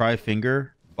 Try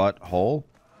finger butt hole.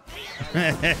 How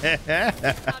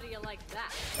do you like that?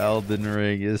 Elden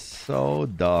Ring is so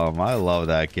dumb. I love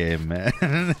that game, man.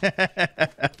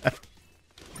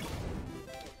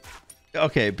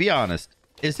 Okay, be honest.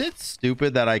 Is it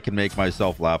stupid that I can make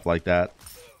myself laugh like that?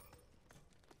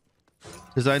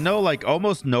 Because I know, like,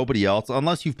 almost nobody else,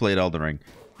 unless you've played Elden Ring,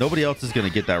 nobody else is going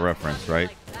to get that reference, right?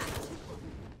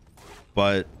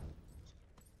 But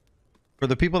for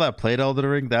the people that played Elden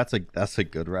Ring, that's a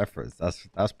good reference. That's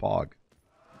Pog.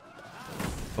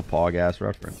 A Pog ass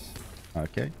reference.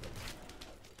 Okay.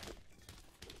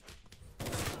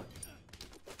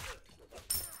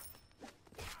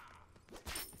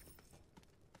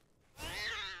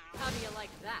 How do you like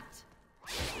that?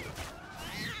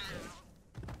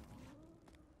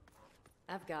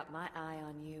 I've got my eye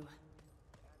on you.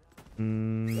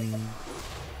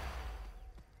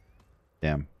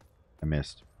 Damn. I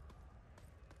missed.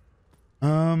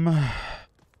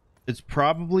 It's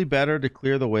probably better to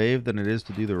clear the wave than it is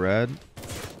to do the red.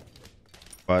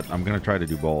 But I'm going to try to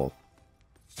do both.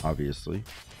 Obviously.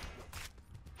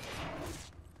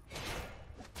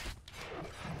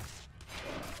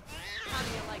 How do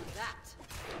you like that?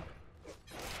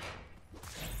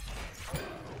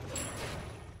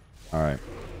 Alright.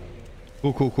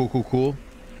 Cool, cool, cool, cool, cool.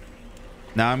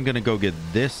 Now I'm going to go get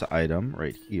this item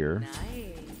right here. Nice.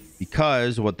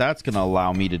 Because what that's going to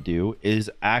allow me to do is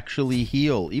actually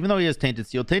heal. Even though he has Tainted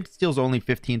Steel. Tainted Steel is only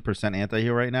 15%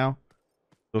 anti-heal right now.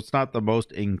 So it's not the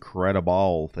most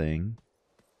incredible thing.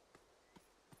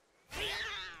 How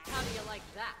do you like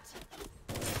that?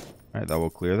 Alright, that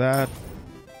will clear that.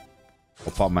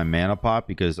 I'll pop my mana pot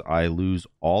because I lose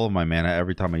all of my mana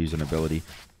every time I use an ability.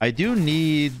 I do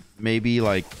need maybe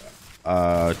like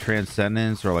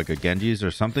Transcendence or like a Genji's or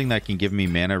something that can give me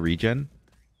mana regen.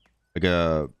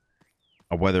 Like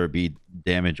whether it be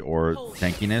damage or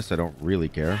tankiness, I don't really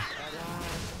care.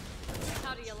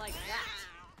 How do you like that?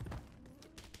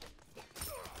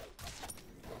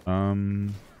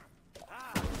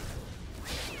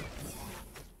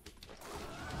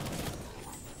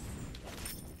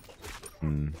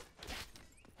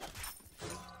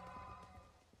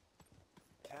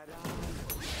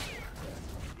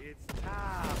 It's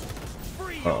time.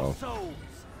 Free Uh-oh. your souls.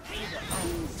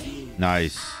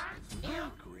 Nice.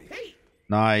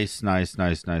 Nice, nice,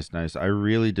 nice, nice, nice. I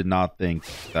really did not think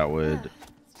that would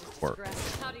work.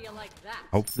 How do you like that?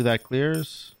 Hopefully that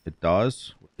clears. It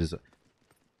does. Which is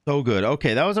so good.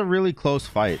 Okay, that was a really close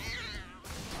fight.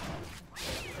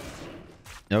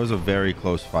 That was a very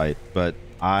close fight. But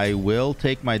I will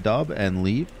take my dub and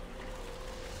leave.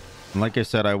 And like I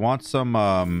said, I want some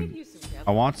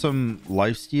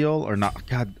lifesteal or not.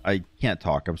 God, I can't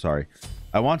talk. I'm sorry.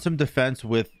 I want some defense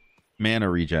with mana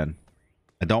regen.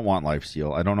 I don't want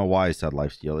lifesteal. I don't know why I said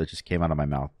lifesteal. It just came out of my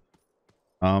mouth.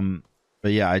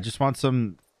 But yeah, I just want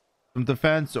some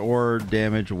defense or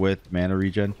damage with mana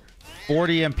regen.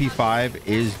 40 MP5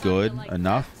 is good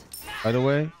enough, by the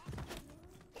way,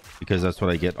 because that's what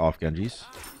I get off Genji's.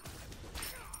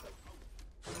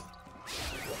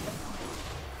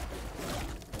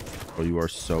 Oh, you are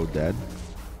so dead.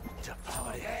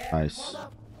 Nice.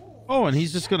 Oh, and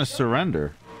he's just gonna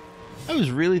surrender. I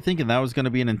was really thinking that was going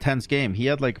to be an intense game. He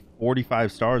had like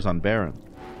 45 stars on Baron.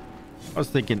 I was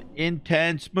thinking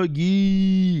intense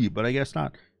McGee, but I guess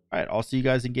not. All right, I'll see you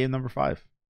guys in game number 5.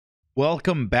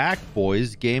 Welcome back,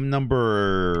 boys. Game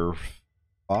number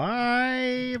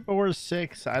 5 or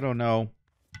 6. I don't know.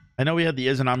 I know we had the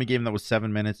Izanami game that was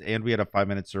 7 minutes, and we had a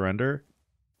 5-minute surrender.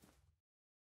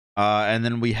 And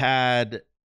then we had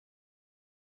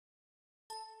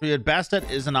Bastet,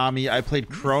 Izanami. I played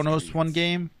Kronos one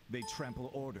game. They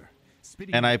trample order.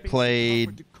 And I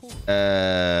played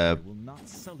that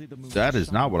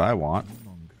is not what I want.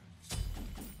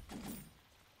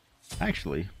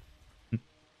 Actually,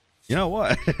 you know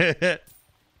what?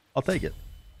 I'll take it.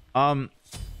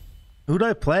 Who'd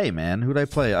I play, man? Who'd I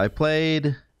play? I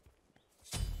played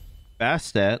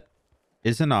Bastet,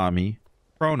 Izanami,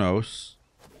 Kronos.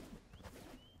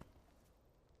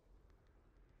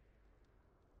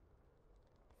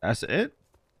 That's it?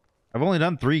 I've only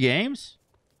done 3 games?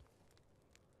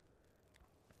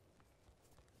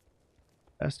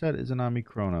 Bastet, Izanami,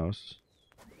 Kronos.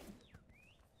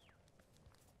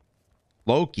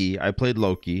 Loki. I played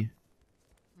Loki.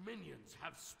 Minions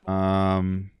have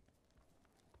spawned.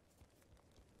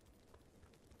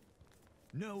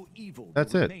 No evil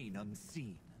That's will it. remain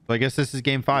unseen. So I guess this is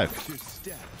game 5. Your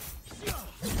step.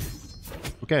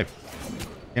 Okay.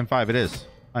 Game 5 it is.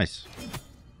 Nice.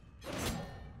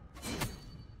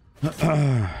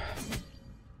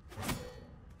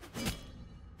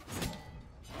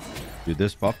 Dude,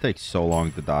 this buff takes so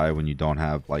long to die when you don't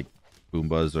have like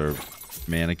Boombas or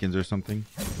mannequins or something.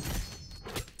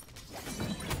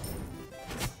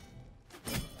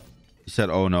 He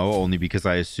said, oh no, only because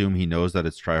I assume he knows that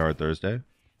it's TryHard Thursday.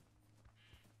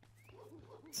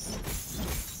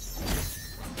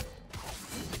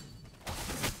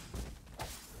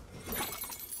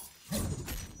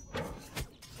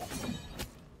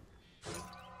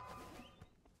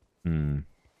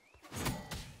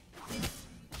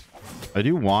 I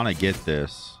do want to get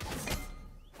this.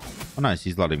 Oh, nice.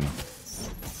 He's letting me.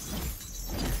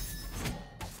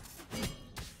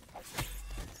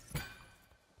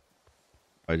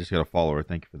 I just got a follower.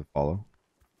 Thank you for the follow.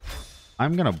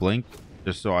 I'm going to blink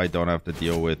just so I don't have to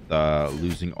deal with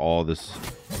losing all this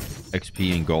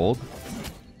XP and gold.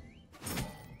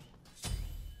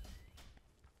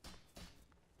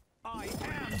 I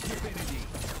am divinity.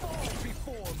 Fall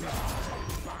before me.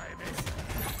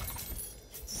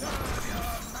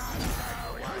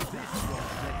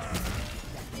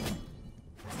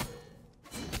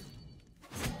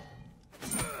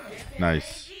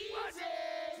 Nice.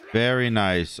 Very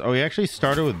nice. Oh, he actually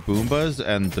started with Boombas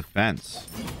and defense.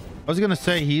 I was going to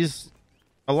say he's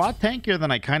a lot tankier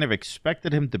than I kind of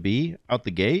expected him to be out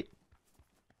the gate.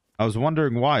 I was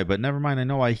wondering why, but never mind. I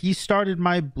know why. He started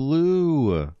my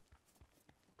blue.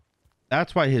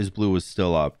 That's why his blue was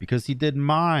still up, because he did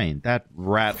mine. That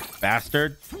rat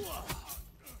bastard.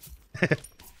 All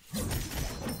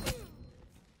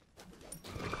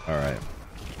right.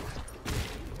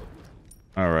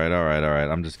 All right, all right, all right.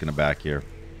 I'm just going to back here.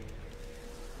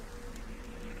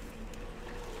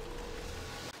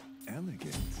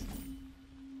 Elegant.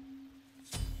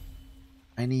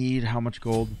 I need how much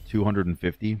gold?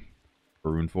 250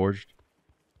 for Runeforged.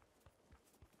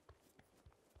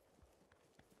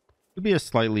 Could be a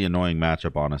slightly annoying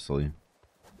matchup, honestly.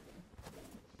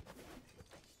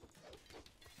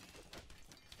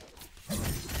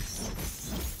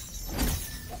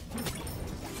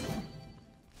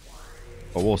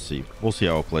 But we'll see. We'll see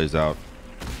how it plays out.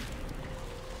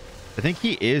 I think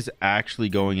he is actually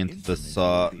going into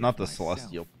the not the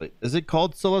Celestial Plate. Is it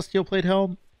called Celestial Plate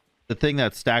Helm? The thing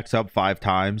that stacks up 5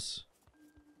 times.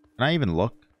 Can I even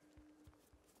look?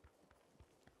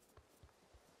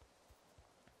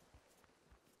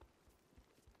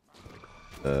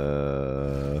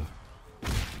 No,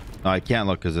 I can't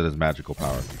look because it has magical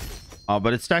power.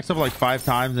 But it stacks up like 5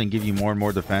 times and give you more and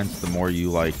more defense the more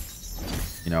you, like,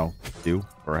 you know, do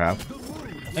or have.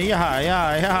 Yeah, yeah,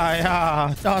 yeah,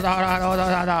 yeah. Da, da, da,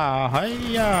 da, da, da.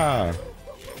 Yeah.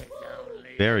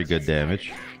 Very good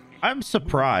damage. I'm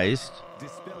surprised.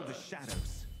 Dispel the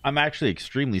shadows. I'm actually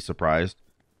extremely surprised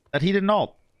that he didn't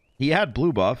ult. He had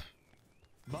blue buff,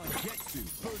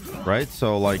 right?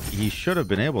 So, like, he should have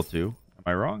been able to. Am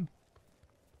I wrong?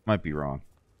 Might be wrong,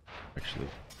 actually.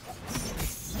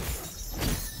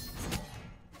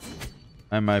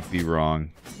 I might be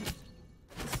wrong.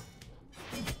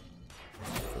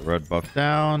 Red buff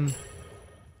down.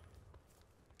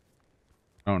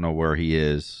 I don't know where he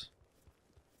is.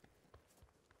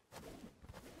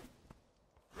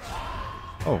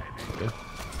 Oh, okay.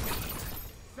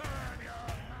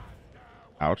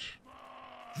 Ouch.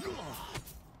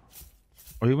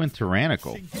 Oh, he went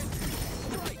Tyrannical.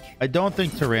 I don't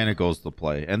think Tyrannical's the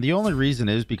play. And the only reason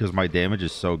is because my damage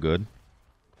is so good.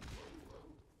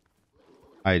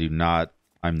 I'm not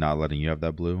letting you have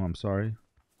that blue. I'm sorry.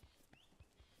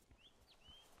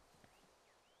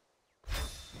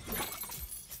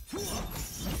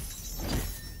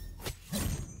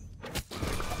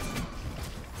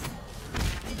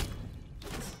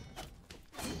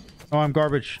 Oh, I'm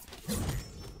garbage.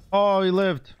 Oh, he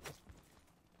lived.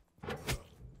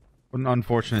 What an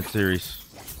unfortunate series.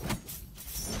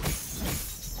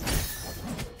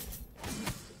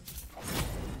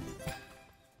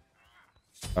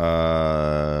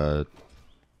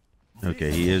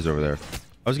 Okay, he is over there.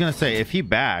 I was gonna say, if he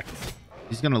backed,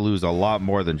 he's gonna lose a lot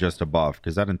more than just a buff,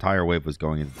 because that entire wave was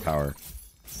going into the tower.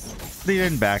 But he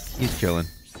didn't back. He's chilling.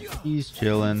 He's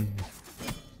chilling.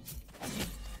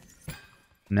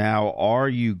 Now, are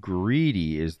you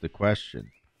greedy is the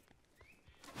question.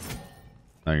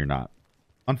 No, you're not.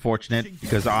 Unfortunate,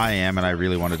 because I am, and I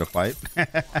really wanted to fight.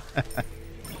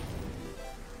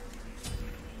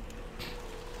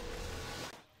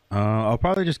 I'll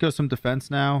probably just go some defense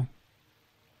now.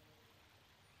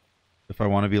 If I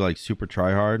want to be like super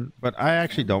tryhard. But I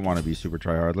actually don't want to be super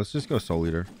tryhard. Let's just go Soul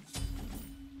Eater.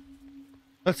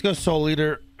 Let's go Soul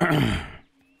Eater.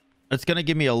 It's going to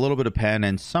give me a little bit of pen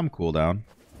and some cooldown.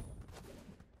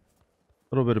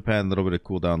 A little bit of pen, a little bit of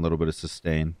cooldown, a little bit of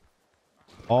sustain.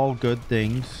 All good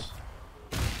things.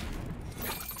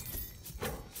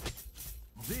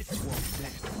 This won't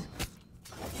miss.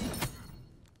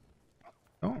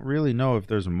 Don't really know if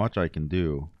there's much I can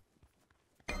do.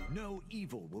 No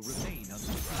evil will remain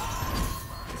undefeated.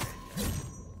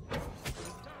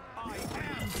 I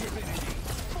am divinity.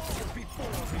 Fall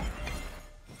before me.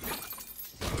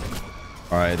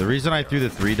 Alright, the reason I threw the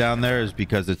 3 down there is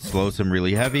because it slows him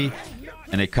really heavy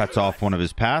and it cuts off one of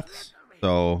his paths.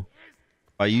 So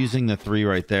by using the 3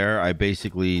 right there, I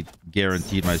basically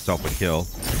guaranteed myself a kill.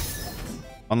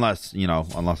 Unless, you know,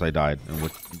 unless I died,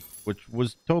 which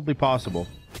was totally possible.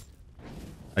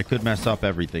 I could mess up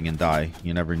everything and die.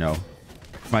 You never know.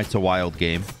 Smite's a wild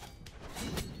game.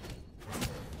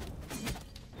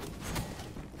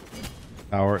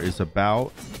 Tower is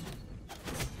about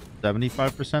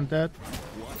 75% dead.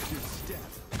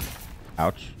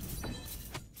 Ouch.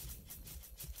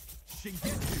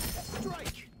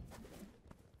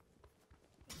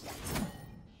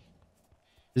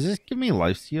 Does this give me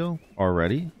lifesteal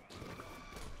already?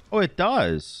 Oh, it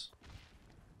does.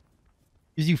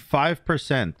 Gives you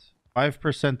 5%.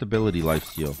 5% ability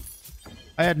lifesteal.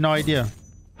 I had no idea.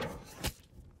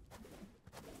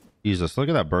 Jesus, look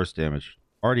at that burst damage.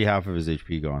 Already half of his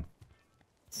HP gone.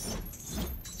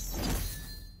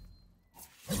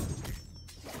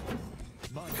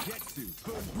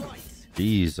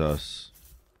 Jesus.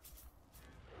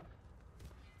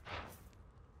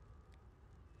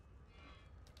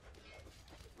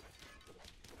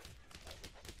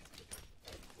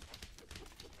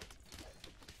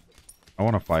 I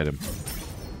want to fight him.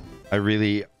 I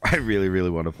really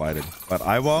want to fight him. But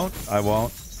I won't. I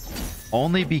won't.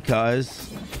 Only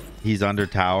because he's under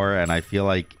tower, and I feel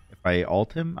like if I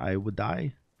ult him, I would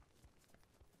die.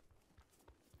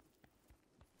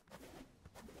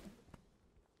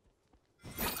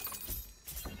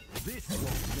 This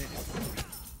won't miss.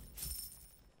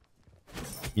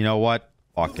 You know what?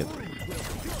 Fuck it.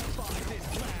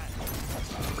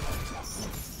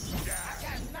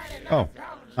 Oh,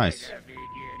 nice.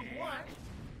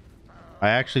 I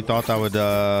actually thought that would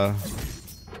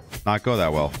not go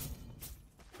that well.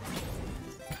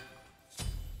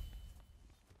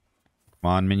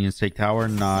 Come on, minions take tower.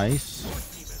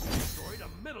 Nice.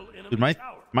 Dude,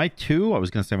 my 2, I was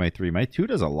going to say my 3. My 2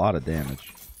 does a lot of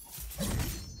damage.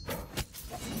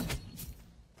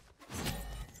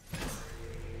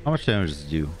 How much damage does it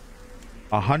do?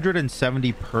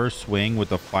 170 per swing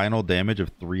with a final damage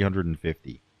of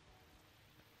 350.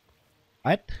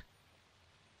 What?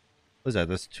 What is that?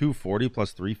 That's 240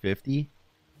 plus 350?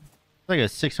 It's like a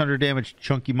 600 damage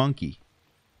chunky monkey.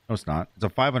 No, it's not. It's a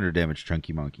 500 damage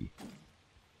chunky monkey.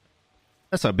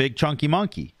 That's a big chunky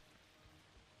monkey.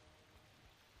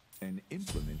 An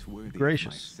implement worthy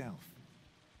Gracious. of myself.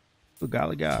 Oh,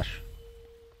 golly gosh.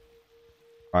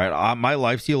 All right, my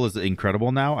life steal is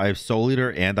incredible now. I have Soul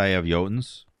Eater and I have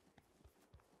Jotuns.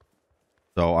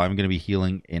 So I'm going to be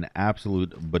healing an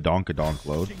absolute badonkadonk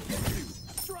load.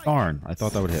 Darn, I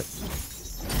thought that would hit.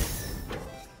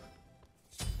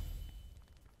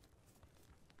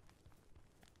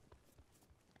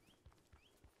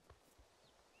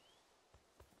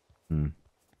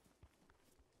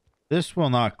 This will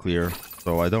not clear,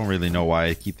 so I don't really know why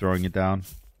I keep throwing it down.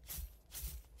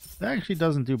 It actually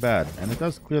doesn't do bad, and it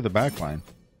does clear the backline.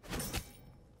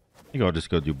 I think I'll just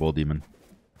go do Bull Demon.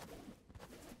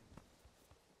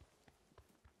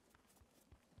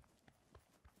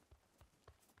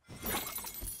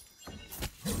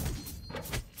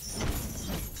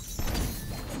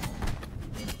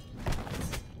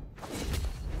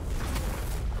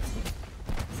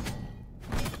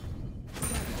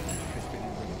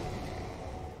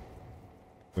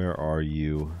 Where are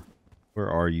you? Where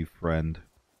are you, friend?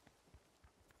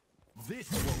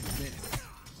 This won't miss.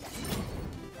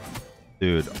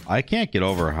 Dude, I can't get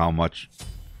over how much...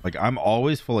 Like, I'm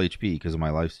always full HP because of my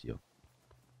lifesteal.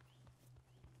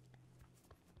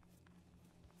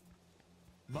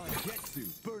 My Getsu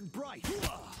burn bright.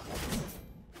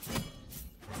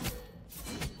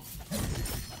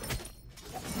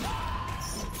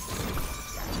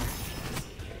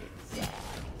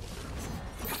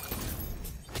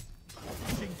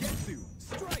 Shingetsu,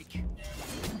 strike.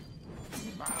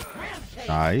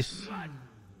 Nice.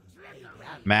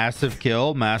 Massive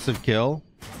kill, massive kill.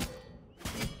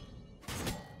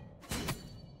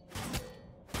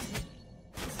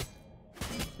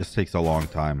 This takes a long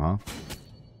time, huh?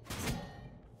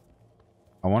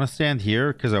 I want to stand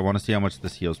here because I want to see how much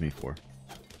this heals me for.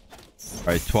 All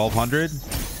right, 1200 to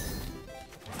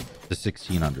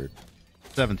 1600,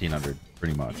 1700,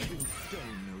 pretty much. Even stone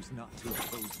knows not to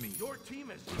oppose me. Your team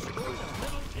has destroyed a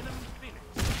middle enemy phoenix.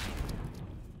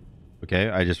 Okay,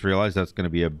 I just realized that's going to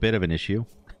be a bit of an issue.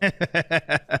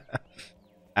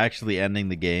 Actually ending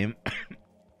the game.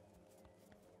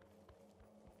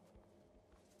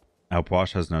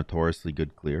 Outwash has notoriously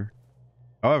good clear.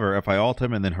 However, if I ult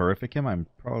him and then horrific him, I'm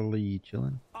probably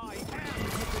chilling. I am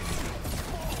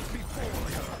fall before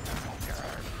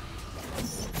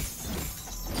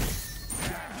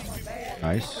you.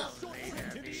 Nice.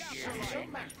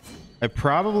 I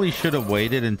probably should have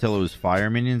waited until it was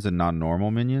fire minions and not normal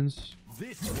minions.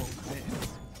 This won't miss.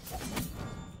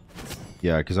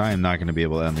 Yeah, because I am not going to be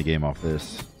able to end the game off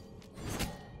this.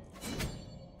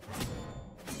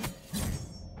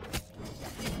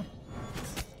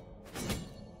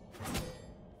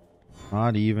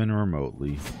 Not even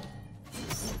remotely.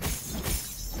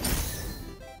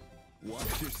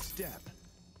 Watch your step.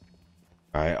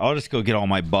 Alright, I'll just go get all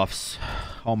my buffs.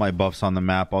 All my buffs on the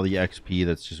map. All the XP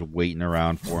that's just waiting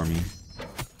around for me.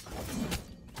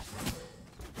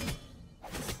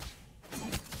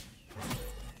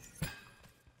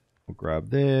 We'll grab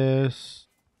this.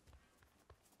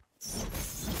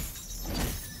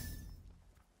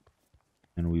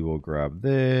 And we will grab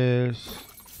this.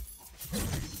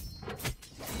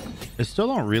 I still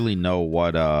don't really know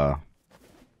what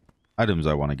items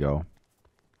I want to go.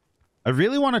 I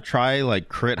really want to try like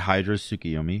crit Hydra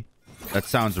Tsukuyomi. That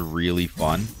sounds really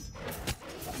fun.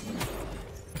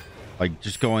 like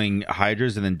just going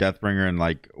Hydras and then Deathbringer and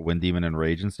like Wind Demon and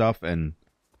Rage and stuff, and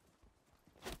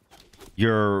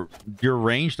your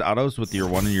ranged autos with your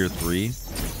 1 and your 3,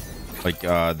 like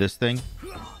this thing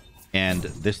and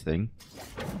this thing,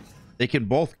 they can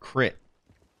both crit,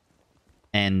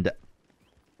 and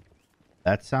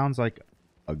that sounds like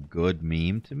a good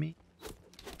meme to me.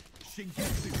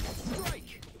 Shingetsu,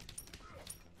 strike!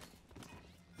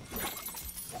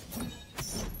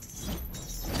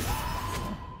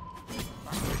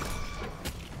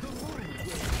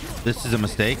 This is a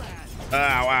mistake. Ow,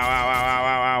 ow, ow, ow, ow,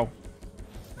 ow, ow.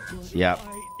 Yep.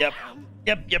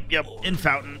 In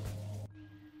Fountain.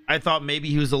 I thought maybe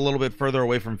he was a little bit further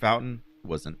away from Fountain.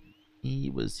 Wasn't.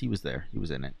 He was there. He was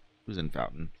in it. He was in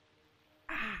Fountain.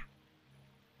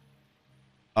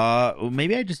 Well,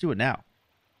 maybe I just do it now.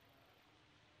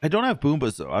 I don't have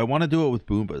Boombas though. I want to do it with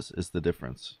Boombas is the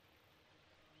difference.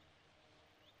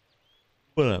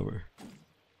 Whatever.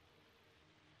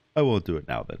 I won't do it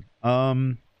now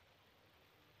then.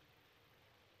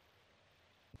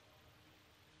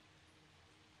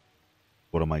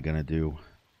 What am I gonna do?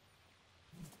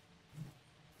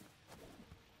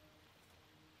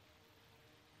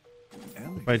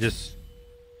 If I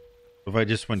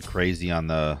just went crazy on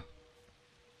the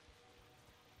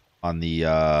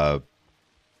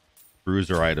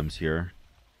bruiser items here.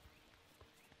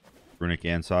 Runic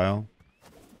Ancile.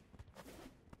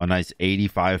 A nice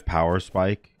 85 power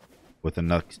spike with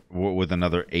another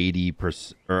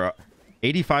 80% or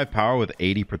 85 power with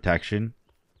 80 protection.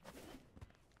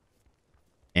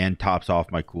 And tops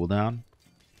off my cooldown.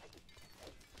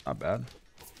 Not bad.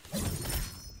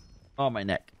 Oh, my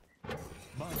neck.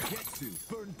 Mangetsu,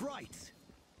 burn bright!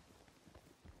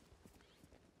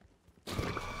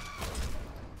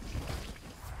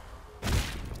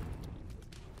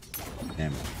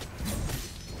 Damn.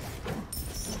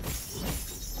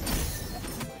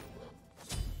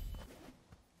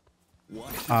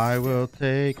 I will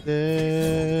take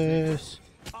this,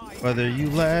 whether you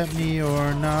let me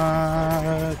or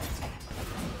not.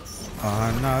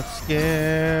 I'm not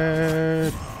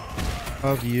scared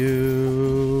of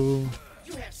you.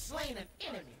 You have slain an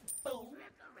enemy, fool.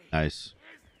 Nice.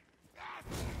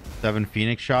 7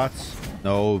 Phoenix shots,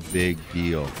 no big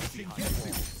deal. Team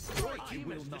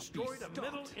has destroyed a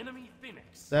middle enemy Phoenix.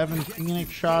 7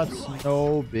 Phoenix shots,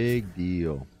 no big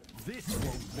deal. This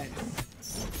won't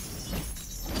miss.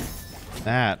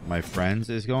 That, my friends,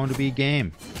 is going to be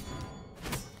game.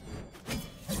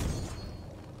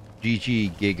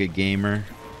 GG, Giga Gamer.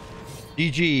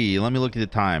 GG, let me look at the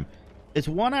time. It's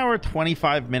 1 hour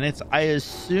 25 minutes. I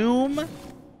assume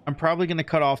I'm probably going to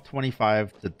cut off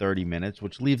 25 to 30 minutes,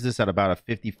 which leaves us at about a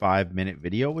 55-minute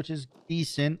video, which is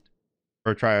decent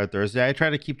for TryHard Thursday. I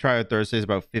try to keep TryHard Thursdays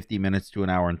about 50 minutes to 1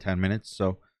 hour and 10 minutes.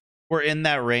 So we're in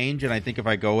that range, and I think if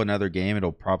I go another game,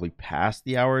 it'll probably pass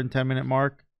the hour and 10-minute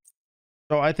mark.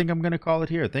 So I think I'm going to call it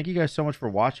here. Thank you guys so much for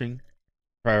watching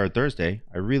TryHard Thursday.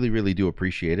 I really, really do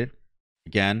appreciate it.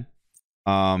 Again,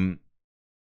 1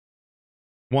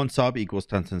 sub equals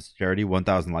 10 cents to charity.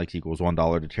 1,000 likes equals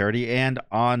 $1 to charity. And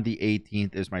on the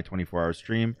 18th is my 24-hour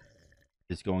stream.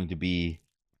 It's going to be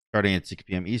starting at 6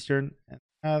 p.m. Eastern. And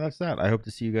that's that. I hope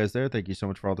to see you guys there. Thank you so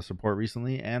much for all the support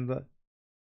recently. And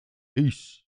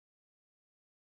peace.